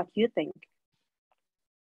of you what you think.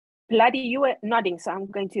 Bloody, you were nodding, so I'm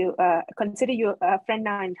going to consider you a friend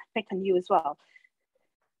now and pick on you as well.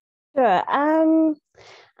 Sure.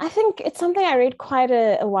 I think it's something I read quite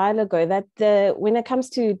a while ago, that when it comes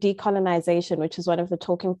to decolonization, which is one of the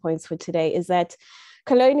talking points for today, is that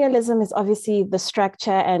colonialism is obviously the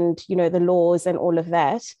structure and the laws and all of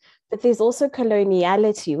that, but there's also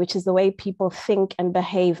coloniality, which is the way people think and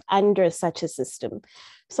behave under such a system.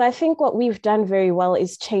 So I think what we've done very well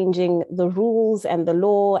is changing the rules and the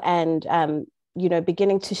law and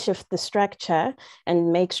beginning to shift the structure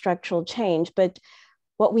and make structural change. But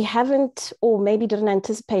what we haven't, or maybe didn't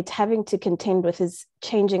anticipate having to contend with, is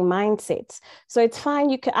changing mindsets. So it's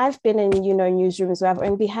fine. I've been in, newsrooms where I've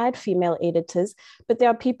only had female editors, but there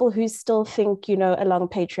are people who still think, along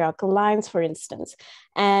patriarchal lines, for instance.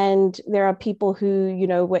 And there are people who,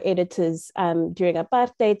 were editors during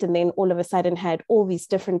apartheid, and then all of a sudden had all these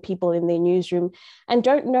different people in their newsroom and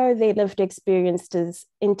don't know their lived experiences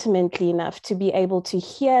intimately enough to be able to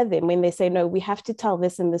hear them when they say, no, we have to tell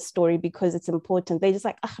this in this story because it's important. They're just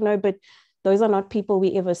like, no, but those are not people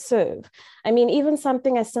we ever serve. I mean, even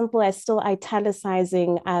something as simple as still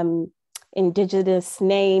italicizing indigenous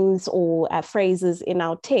names or phrases in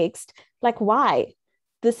our text, like why?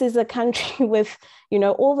 This is a country with,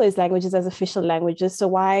 all those languages as official languages. So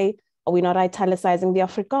why are we not italicizing the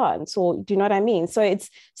Afrikaans? Or do you know what I mean? So it's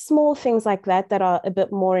small things like that that are a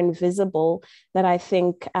bit more invisible that I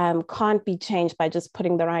think can't be changed by just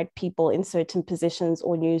putting the right people in certain positions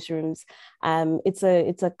or newsrooms. It's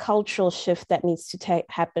a cultural shift that needs to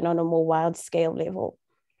happen on a more wide scale level.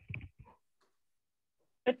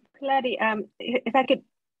 But Pladi, if I could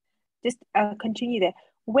just continue there.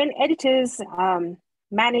 When editors,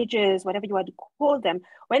 managers, whatever you want to call them,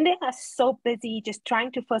 when they are so busy just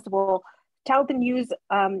trying to, first of all, tell the news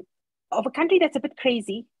of a country that's a bit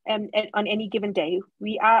crazy on any given day.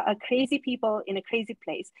 We are a crazy people in a crazy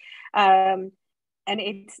place. And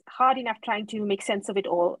it's hard enough trying to make sense of it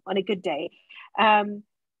all on a good day.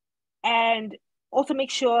 And also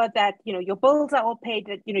make sure that, your bills are all paid,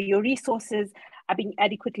 that, your resources are being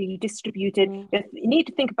adequately distributed. You need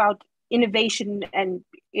to think about innovation and,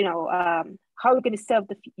 how we're going to serve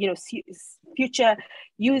the future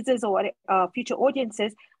users or future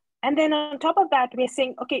audiences. And then on top of that, we're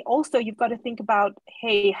saying, okay, also you've got to think about,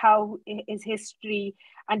 hey, how is history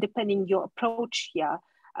underpinning your approach here?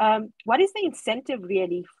 What is the incentive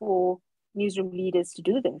really for newsroom leaders to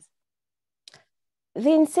do this?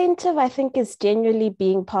 The incentive, I think, is genuinely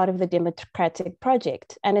being part of the democratic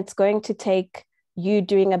project. And it's going to take you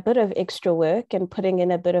doing a bit of extra work and putting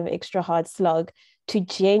in a bit of extra hard slog to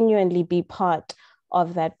genuinely be part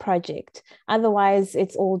of that project. Otherwise,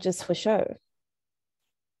 it's all just for show.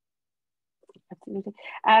 Absolutely.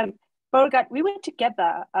 Beauregard, we were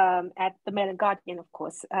together at the Mail and Guardian, of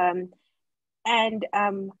course. And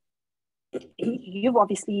you've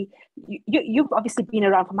obviously been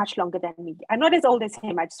around for much longer than me. I'm not as old as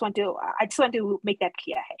him. I just want to make that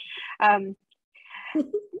clear.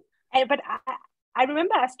 But I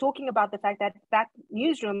remember us talking about the fact that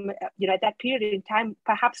newsroom, at that period in time,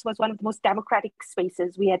 perhaps was one of the most democratic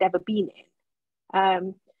spaces we had ever been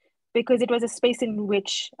in, because it was a space in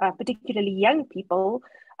which particularly young people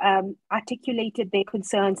articulated their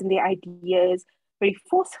concerns and their ideas very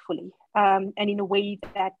forcefully, and in a way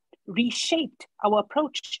that reshaped our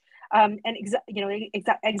approach.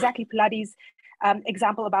 Exactly Pladi's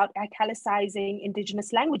example about italicizing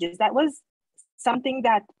indigenous languages. That was something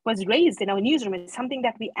that was raised in our newsroom. It's something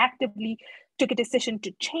that we actively took a decision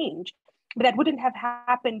to change. But that wouldn't have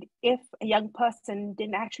happened if a young person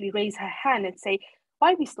didn't actually raise her hand and say,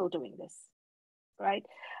 why are we still doing this, right?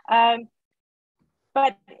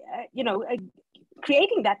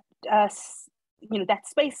 Creating that, that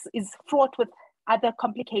space is fraught with other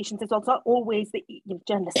complications. It's also always the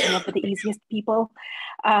journalists are never the easiest people.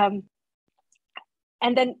 And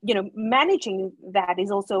then, managing that is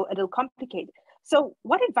also a little complicated. So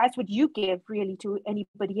what advice would you give really to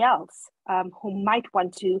anybody else who might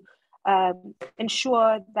want to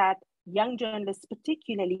ensure that young journalists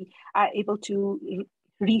particularly are able to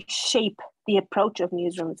reshape the approach of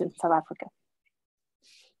newsrooms in South Africa?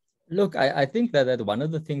 Look, I think that one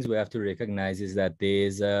of the things we have to recognize is that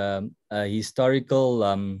there's a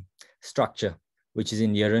historical structure which is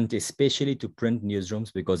inherent, especially to print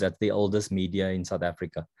newsrooms, because that's the oldest media in South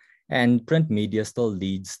Africa. And print media still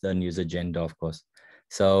leads the news agenda, of course.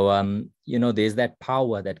 So, there's that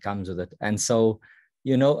power that comes with it. And so,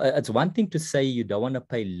 it's one thing to say you don't want to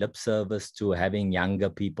pay lip service to having younger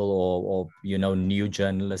people or new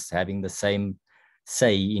journalists having the same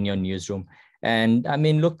say in your newsroom. And I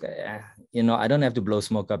mean, look, I don't have to blow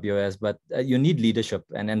smoke up your ass, but you need leadership.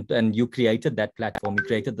 And you created that platform, you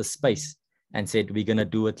created the space and said, we're going to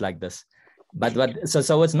do it like this.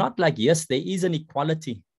 So it's not like, yes, there is an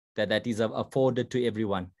equality that is afforded to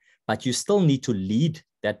everyone, but you still need to lead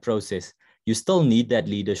that process. You still need that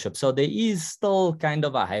leadership. So there is still kind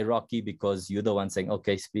of a hierarchy because you're the one saying,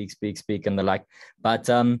 okay, speak, and the like. But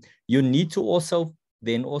you need to also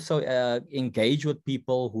engage with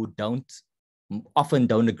people who don't often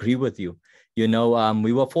don't agree with you. You know,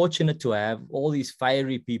 we were fortunate to have all these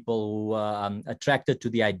fiery people who were attracted to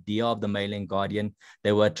the idea of the Mail and Guardian.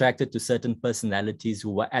 They were attracted to certain personalities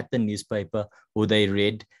who were at the newspaper, who they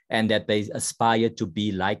read, and that they aspired to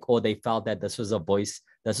be like, or they felt that this was a voice,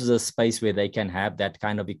 this was a space where they can have that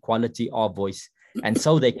kind of equality of voice. And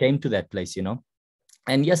so they came to that place, you know.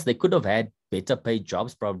 And yes, they could have had better paid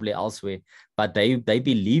jobs probably elsewhere, but they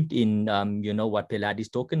believed in, you know, what Peladi is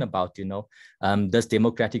talking about, you know, this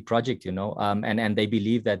democratic project, you know, and they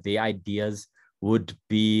believe that their ideas would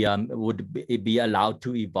be allowed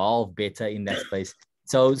to evolve better in that space.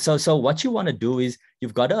 So what you want to do is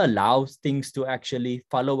you've got to allow things to actually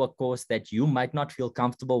follow a course that you might not feel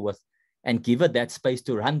comfortable with, and give it that space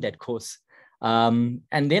to run that course. And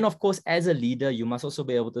then, of course, as a leader, you must also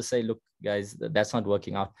be able to say, look, guys, that's not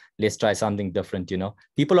working out. Let's try something different. You know,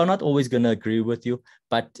 people are not always going to agree with you,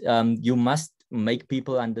 but you must make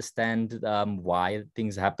people understand why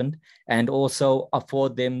things happened, and also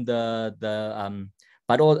afford them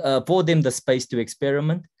afford them the space to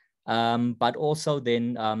experiment. But also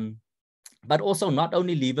then, but also not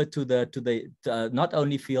only leave it to not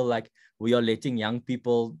only feel like we are letting young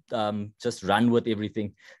people just run with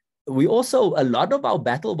everything. We also, a lot of our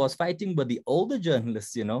battle was fighting with the older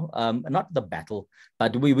journalists, you know, not the battle,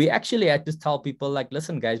 but we actually had to tell people like,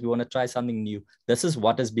 listen, guys, we want to try something new. This is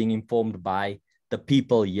what is being informed by the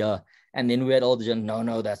people here. And then we had all the journalists,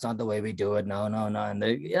 no, that's not the way we do it. No. And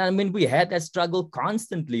I mean, we had that struggle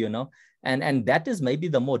constantly, you know, and that is maybe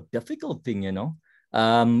the more difficult thing, you know.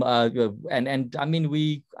 And I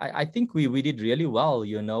mean, I think we did really well,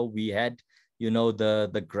 you know. We had, you know,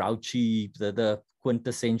 the grouchy, the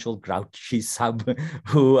quintessential grouchy sub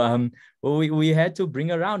who we had to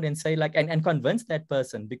bring around and say like, and convince that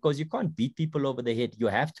person, because you can't beat people over the head. You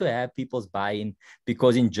have to have people's buy-in,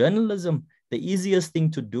 because in journalism, the easiest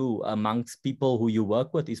thing to do amongst people who you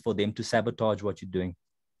work with is for them to sabotage what you're doing.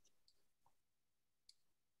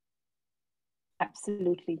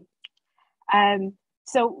 Absolutely.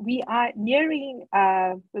 So we are nearing,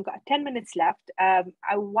 we've got 10 minutes left.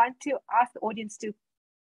 I want to ask the audience to,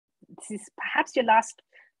 this is perhaps your last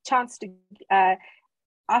chance to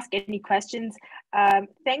ask any questions.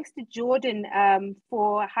 Thanks to Jordan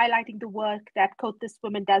for highlighting the work that Quote This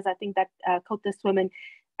Woman does. I think that Quote This Woman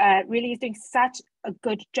really is doing such a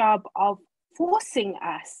good job of forcing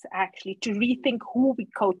us actually to rethink who we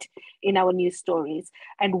quote in our news stories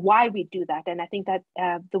and why we do that. And I think that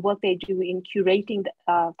the work they do in curating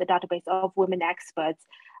the database of women experts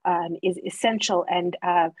is essential, and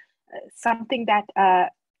something that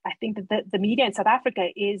I think that the media in South Africa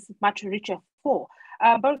is much richer for.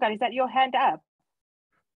 Beauregard, is that your hand up?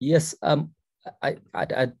 Yes. I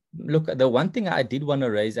look, the one thing I did want to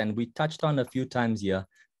raise, and we touched on a few times here,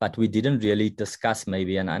 but we didn't really discuss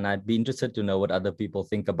maybe, and I'd be interested to know what other people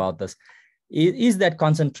think about this, is that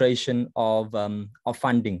concentration of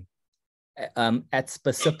funding at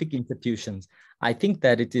specific institutions. I think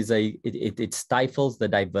that it stifles the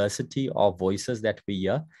diversity of voices that we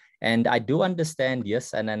hear. And I do understand,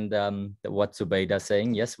 yes, and what Zubaida is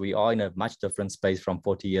saying, yes, we are in a much different space from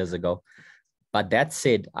 40 years ago. But that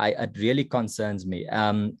said, it really concerns me.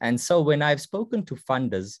 And so when I've spoken to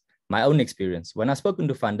funders, my own experience, when I've spoken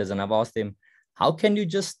to funders and I've asked them, how can you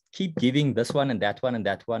just keep giving this one and that one and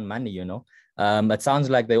that one money, you know? It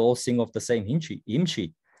sounds like they all sing off the same hymn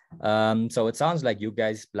sheet. So it sounds like you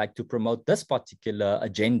guys like to promote this particular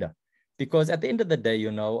agenda. Because at the end of the day,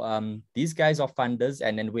 you know, these guys are funders,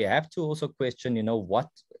 and then we have to also question, you know, what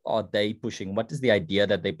are they pushing? What is the idea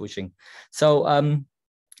that they're pushing? So,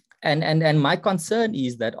 and my concern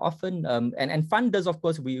is that often, and funders, of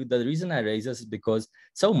course, the reason I raise this is because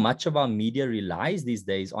so much of our media relies these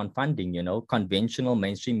days on funding, you know, conventional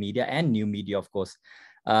mainstream media and new media, of course,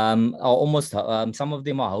 are almost, some of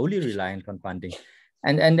them are wholly reliant on funding.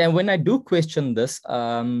 And then when I do question this,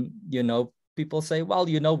 you know, people say, well,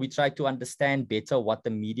 you know, we try to understand better what the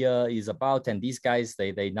media is about. And these guys,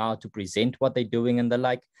 they know how to present what they're doing and the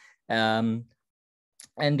like. And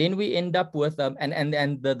then we end up with, and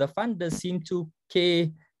the funders seem to care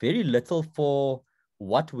very little for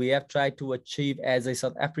what we have tried to achieve as a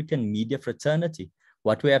South African media fraternity,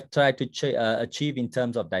 what we have tried to achieve in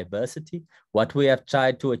terms of diversity, what we have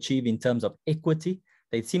tried to achieve in terms of equity.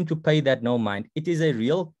 They seem to pay that no mind. It is a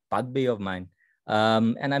real bugbear of mine.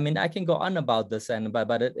 And I mean, I can go on about this,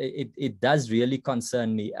 but it does really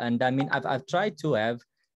concern me. And I mean, I've tried to have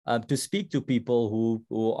to speak to people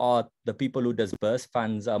who are the people who disperse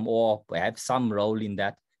funds or have some role in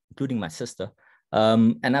that, including my sister.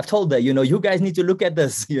 And I've told her, you guys need to look at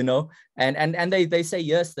this, and they say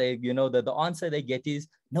yes. The answer they get is,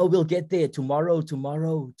 no, we'll get there tomorrow.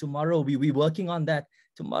 We're working on that.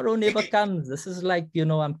 Tomorrow never comes. This is like,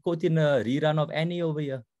 I'm caught in a rerun of Annie over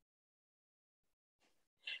here.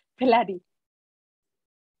 Piladi.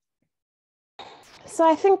 So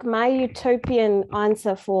I think my utopian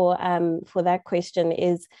answer for that question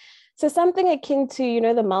is, so something akin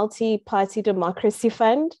to, the multi-party democracy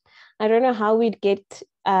fund. I don't know how we'd get,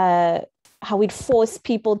 how we'd force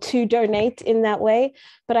people to donate in that way,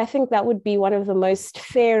 but I think that would be one of the most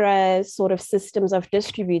fairer sort of systems of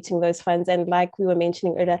distributing those funds. And like we were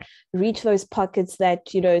mentioning earlier, reach those pockets that,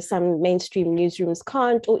 some mainstream newsrooms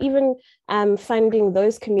can't, or even funding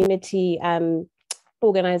those community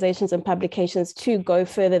organizations and publications to go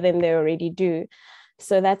further than they already do.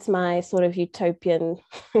 So that's my sort of utopian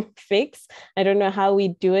fix. I don't know how we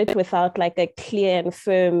do it without like a clear and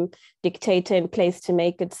firm dictator in place to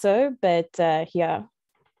make it so, but yeah.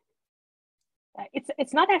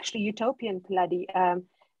 It's not actually utopian, Piladi.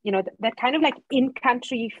 That kind of like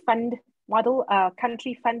in-country fund model,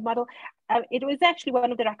 country fund model. It was actually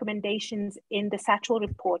one of the recommendations in the Satchel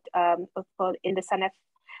report in the SANEF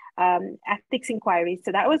ethics inquiry.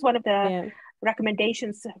 So that was one of the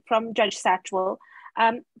recommendations from Judge Satchel.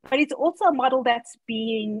 But it's also a model that's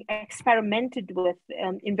being experimented with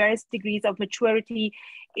in various degrees of maturity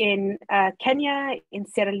in Kenya, in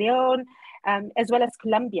Sierra Leone, as well as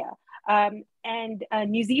Colombia. And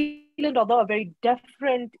New Zealand, although a very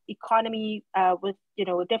different economy with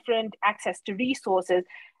different access to resources,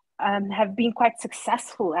 have been quite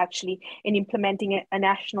successful actually in implementing a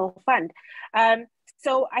national fund.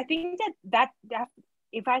 So I think that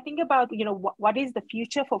if I think about, what is the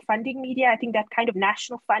future for funding media, I think that kind of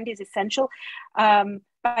national fund is essential.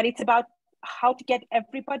 But it's about how to get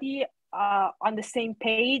everybody on the same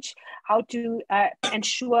page, how to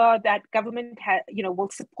ensure that government will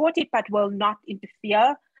support it, but will not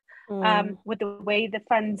interfere with the way the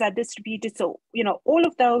funds are distributed. So, all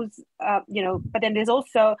of those, but then there's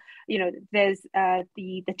also, there's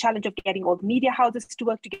the challenge of getting all the media houses to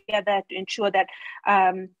work together to ensure that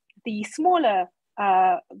the smaller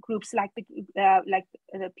groups like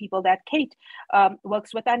the people that Kate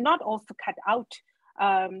works with are not also cut out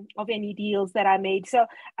of any deals that are made. So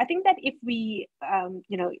I think that if we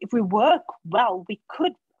work well, we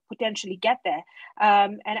could potentially get there.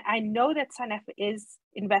 And I know that SANEF is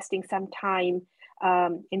investing some time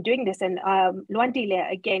in doing this. And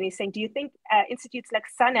Luandile again is saying, do you think institutes like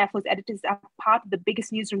SANEF, whose editors are part of the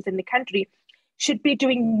biggest newsrooms in the country, should be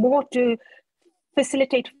doing more to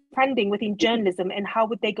facilitate funding within journalism, and how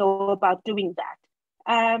would they go about doing that?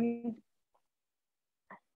 I'm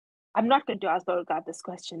not going to ask Beauregard this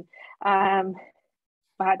question,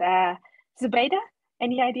 but Zubaida,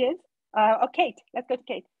 any ideas? Or Kate, let's go to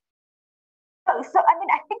Kate. So I mean,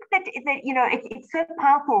 I think that it's so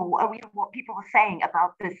powerful what people are saying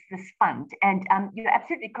about this fund, and you're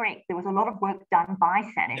absolutely correct. There was a lot of work done by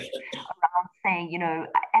SANEF around saying,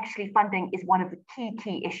 actually funding is one of the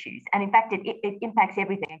key issues, and in fact it impacts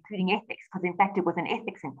everything, including ethics, because in fact it was an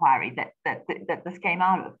ethics inquiry that this came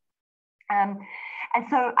out of. And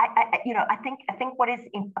so I think what is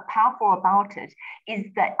powerful about it is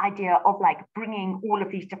the idea of like bringing all of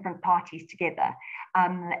these different parties together.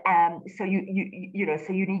 So you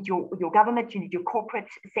need your government, you need your corporate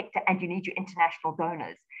sector, and you need your international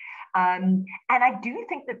donors. And I do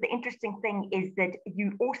think that the interesting thing is that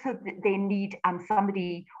you also then need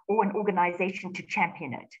somebody or an organization to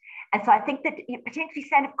champion it. And so I think that potentially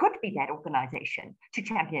SANEF could be that organization to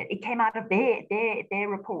champion it. It came out of their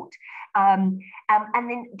report. And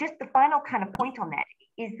then just the final kind of point on that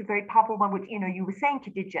is the very powerful one, which you were saying,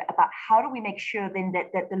 Khadija, about how do we make sure then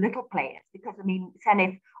that the little players, because I mean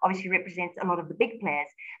SANEF obviously represents a lot of the big players,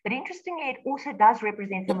 but interestingly it also does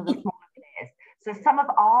represent some of the smaller players. So some of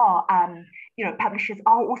our publishers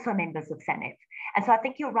are also members of SANEF. And so I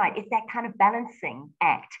think you're right, it's that kind of balancing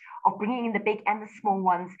act of bringing in the big and the small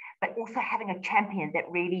ones, but also having a champion that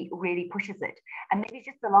really pushes it. And maybe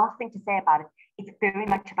just the last thing to say about it, it's very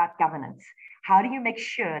much about governance. How do you make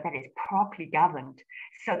sure that it's properly governed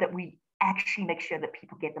so that we actually make sure that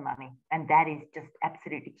people get the money? And that is just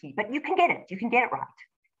absolutely key. But you can get it right.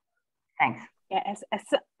 Thanks. Yeah,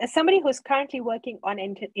 as somebody who's currently working on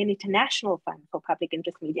an international fund for public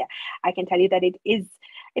interest media, I can tell you that it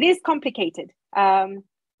is complicated,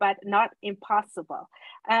 but not impossible.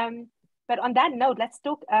 But on that note, let's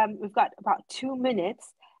talk. We've got about 2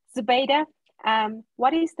 minutes. Zubaida,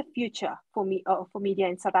 what is the future for media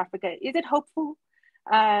in South Africa? Is it hopeful?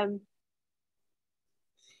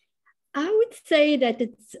 I would say that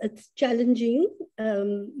it's challenging,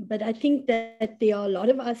 but I think that there are a lot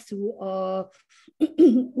of us who are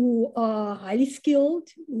who are highly skilled,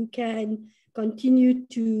 who can continue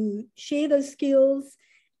to share those skills,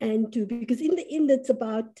 and because in the end it's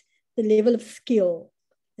about the level of skill,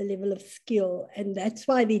 and that's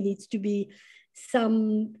why there needs to be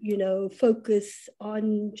some focus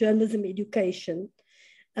on journalism education.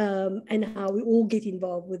 And how we all get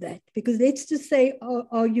involved with that. Because let's just say,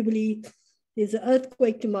 arguably, there's an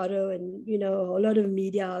earthquake tomorrow and, a whole lot of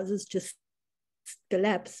media houses just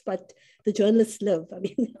collapse, but the journalists live. I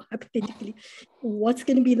mean, hypothetically, what's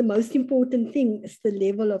going to be the most important thing is the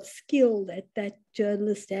level of skill that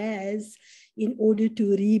journalist has in order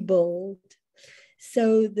to rebuild.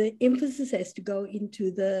 So the emphasis has to go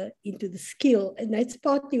into the skill, and that's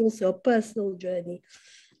partly also a personal journey.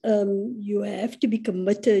 You have to be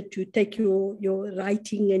committed to take your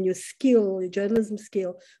writing and your skill, your journalism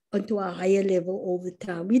skill, onto a higher level all the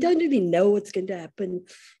time. We don't really know what's going to happen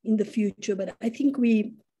in the future, but I think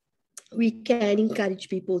we can encourage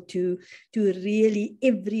people to really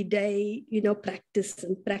every day, practice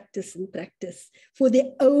and practice and practice for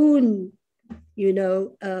their own,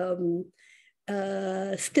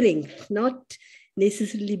 strength, not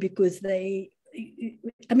necessarily because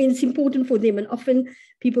it's important for them, and often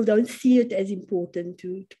people don't see it as important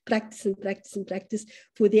to practice and practice and practice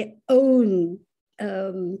for their own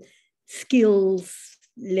skills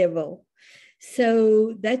level.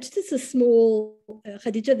 So that's just a small,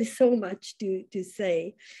 Khadija, there's so much to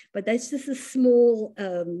say, but that's just a small,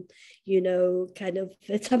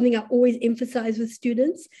 that's something I always emphasize with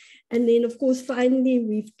students. And then, of course, finally,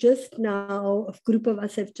 we've just now, a group of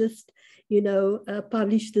us have just,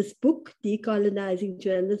 published this book, Decolonizing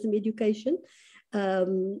Journalism Education.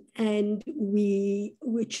 And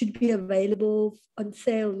which should be available on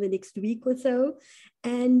sale in the next week or so.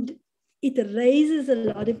 And it raises a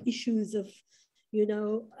lot of issues of,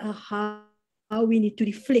 how we need to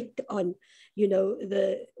reflect on,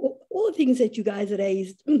 all the things that you guys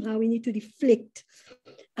raised, how we need to reflect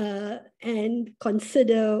and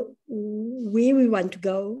consider where we want to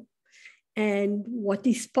go and what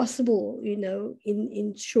is possible,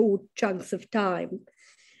 in short chunks of time.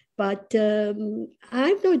 But I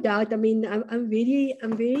have no doubt. I mean, I'm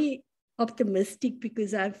very optimistic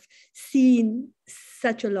because I've seen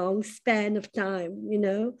such a long span of time,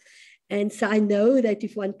 and so I know that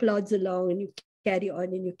if one plods along and you carry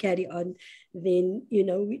on, then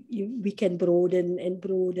we can broaden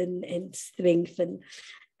and strengthen.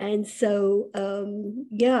 And so,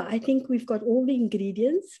 I think we've got all the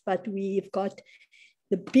ingredients, but we've got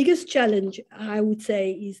the biggest challenge, I would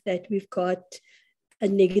say, is that we've got a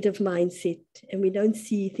negative mindset and we don't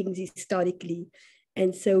see things historically.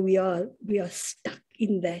 And so we are stuck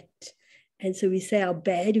in that. And so we say how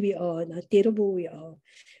bad we are and how terrible we are.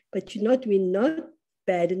 But we're not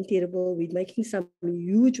bad and terrible. We're making some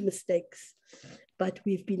huge mistakes, but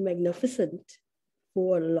we've been magnificent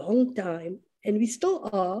for a long time. And we still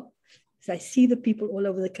are. So I see the people all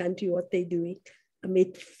over the country, what they're doing. I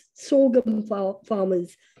met sorghum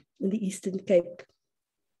farmers in the Eastern Cape.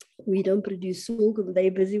 We don't produce sorghum.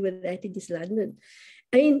 They're busy with that in East London.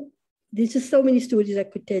 I mean, there's just so many stories I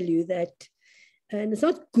could tell you that, and it's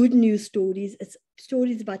not good news stories. It's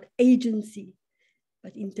stories about agency,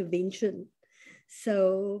 about intervention.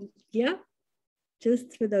 So yeah,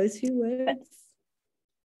 just for those few words.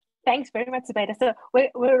 Thanks very much, Zubaida. So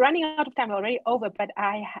we're running out of time. We're already over, but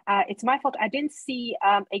it's my fault. I didn't see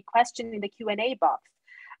a question in the Q&A box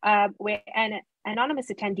where an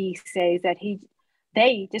anonymous attendee says that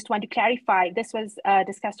they just want to clarify, this was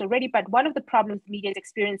discussed already, but one of the problems the media is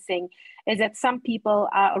experiencing is that some people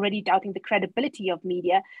are already doubting the credibility of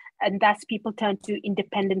media, and thus people turn to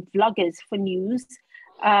independent vloggers for news.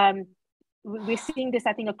 We're seeing this,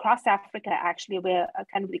 I think, across Africa, actually, where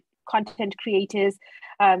kind of the content creators,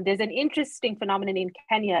 there's an interesting phenomenon in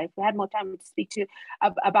Kenya, if we had more time to speak to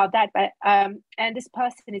about that, but and this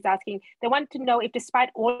person is asking, they want to know if despite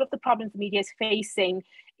all of the problems the media is facing,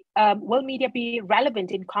 will media be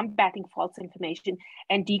relevant in combating false information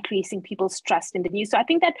and decreasing people's trust in the news? So I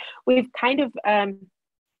think that we've kind of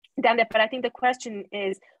done that, but I think the question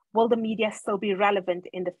is, will the media still be relevant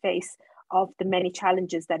in the face of the many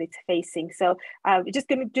challenges that it's facing? So we're just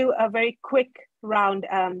going to do a very quick round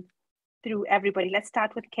through everybody. Let's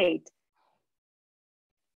start with Kate.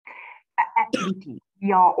 Absolutely.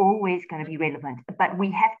 We are always going to be relevant, but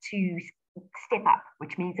we have to step up,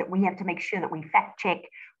 which means that we have to make sure that we fact check,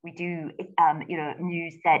 we do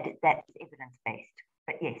news that's evidence-based.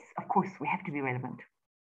 But yes, of course, we have to be relevant.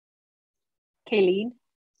 Kayleen?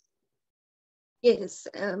 Yes,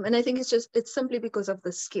 and I think it's simply because of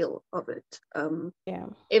the skill of it. Yeah.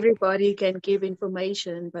 Everybody can give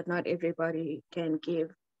information, but not everybody can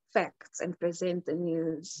give facts and present the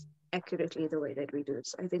news accurately the way that we do.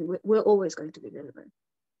 So I think we're always going to be relevant.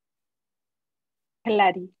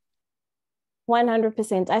 Khadija.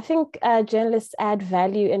 100%. I think journalists add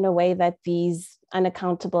value in a way that these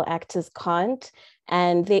unaccountable actors can't.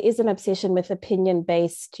 And there is an obsession with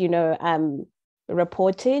opinion-based,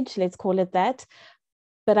 reportage, let's call it that.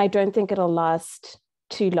 But I don't think it'll last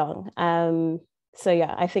too long. So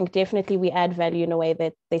yeah, I think definitely we add value in a way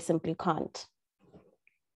that they simply can't.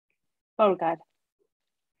 Oh God.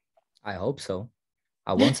 I hope so.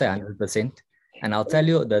 I won't say 100%. And I'll tell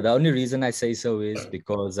you the only reason I say so is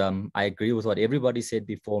because I agree with what everybody said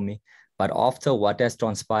before me. But after what has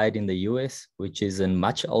transpired in the US, which is a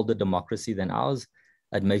much older democracy than ours,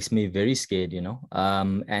 it makes me very scared,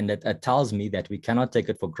 and it tells me that we cannot take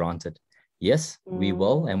it for granted. Yes, we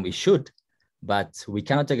will and we should, but we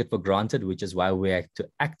cannot take it for granted, which is why we have to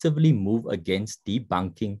actively move against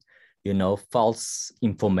debunking, false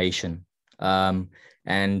information.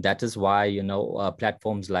 And that is why,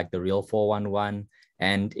 platforms like the Real 411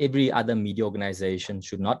 and every other media organization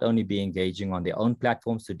should not only be engaging on their own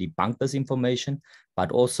platforms to debunk this information,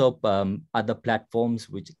 but also other platforms,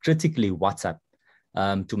 which critically WhatsApp,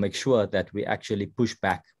 to make sure that we actually push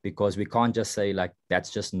back, because we can't just say like, that's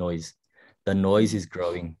just noise. The noise is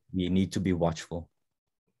growing. We need to be watchful.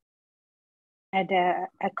 And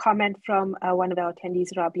a comment from one of our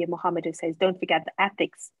attendees, Rabia Mohammed, who says, don't forget the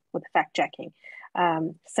ethics with fact checking.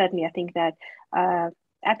 Certainly, I think that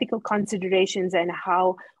ethical considerations and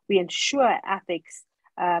how we ensure ethics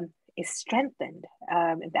is strengthened,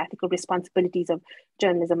 and the ethical responsibilities of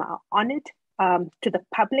journalism are honored to the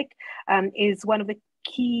public is one of the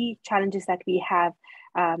key challenges that we have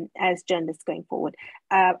as journalists going forward.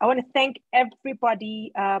 I want to thank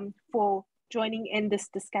everybody for joining in this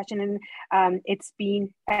discussion, and it's been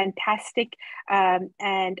fantastic.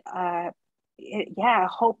 Yeah,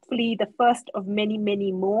 hopefully the first of many,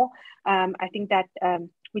 many more. I think that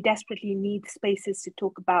we desperately need spaces to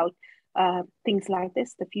talk about things like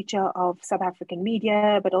this, the future of South African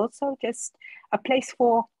media, but also just a place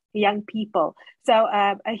for young people. So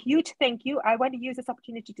a huge thank you. I want to use this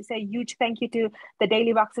opportunity to say a huge thank you to the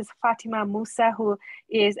Daily Vox's Fatima Musa, who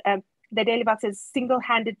is the Daily Vox's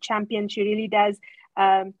single-handed champion. She really does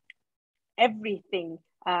everything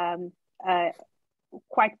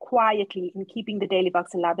quite quietly in keeping the Daily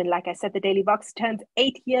Vox alive. And like I said, the Daily Vox turns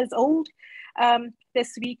 8 years old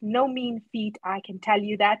this week. No mean feat, I can tell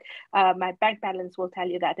you that. My bank balance will tell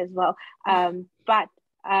you that as well. But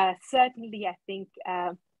certainly, I think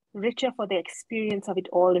richer for the experience of it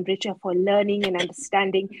all, and richer for learning and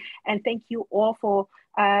understanding. And thank you all for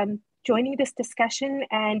joining this discussion.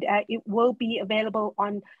 And it will be available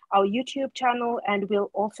on our YouTube channel, and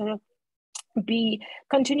we'll also be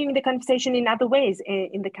continuing the conversation in other ways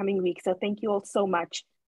in the coming weeks. So thank you all so much,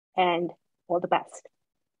 and all the best.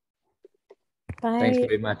 Bye. Thanks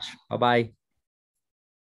very much. Bye-bye.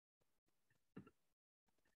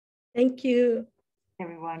 Thank you,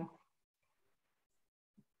 everyone.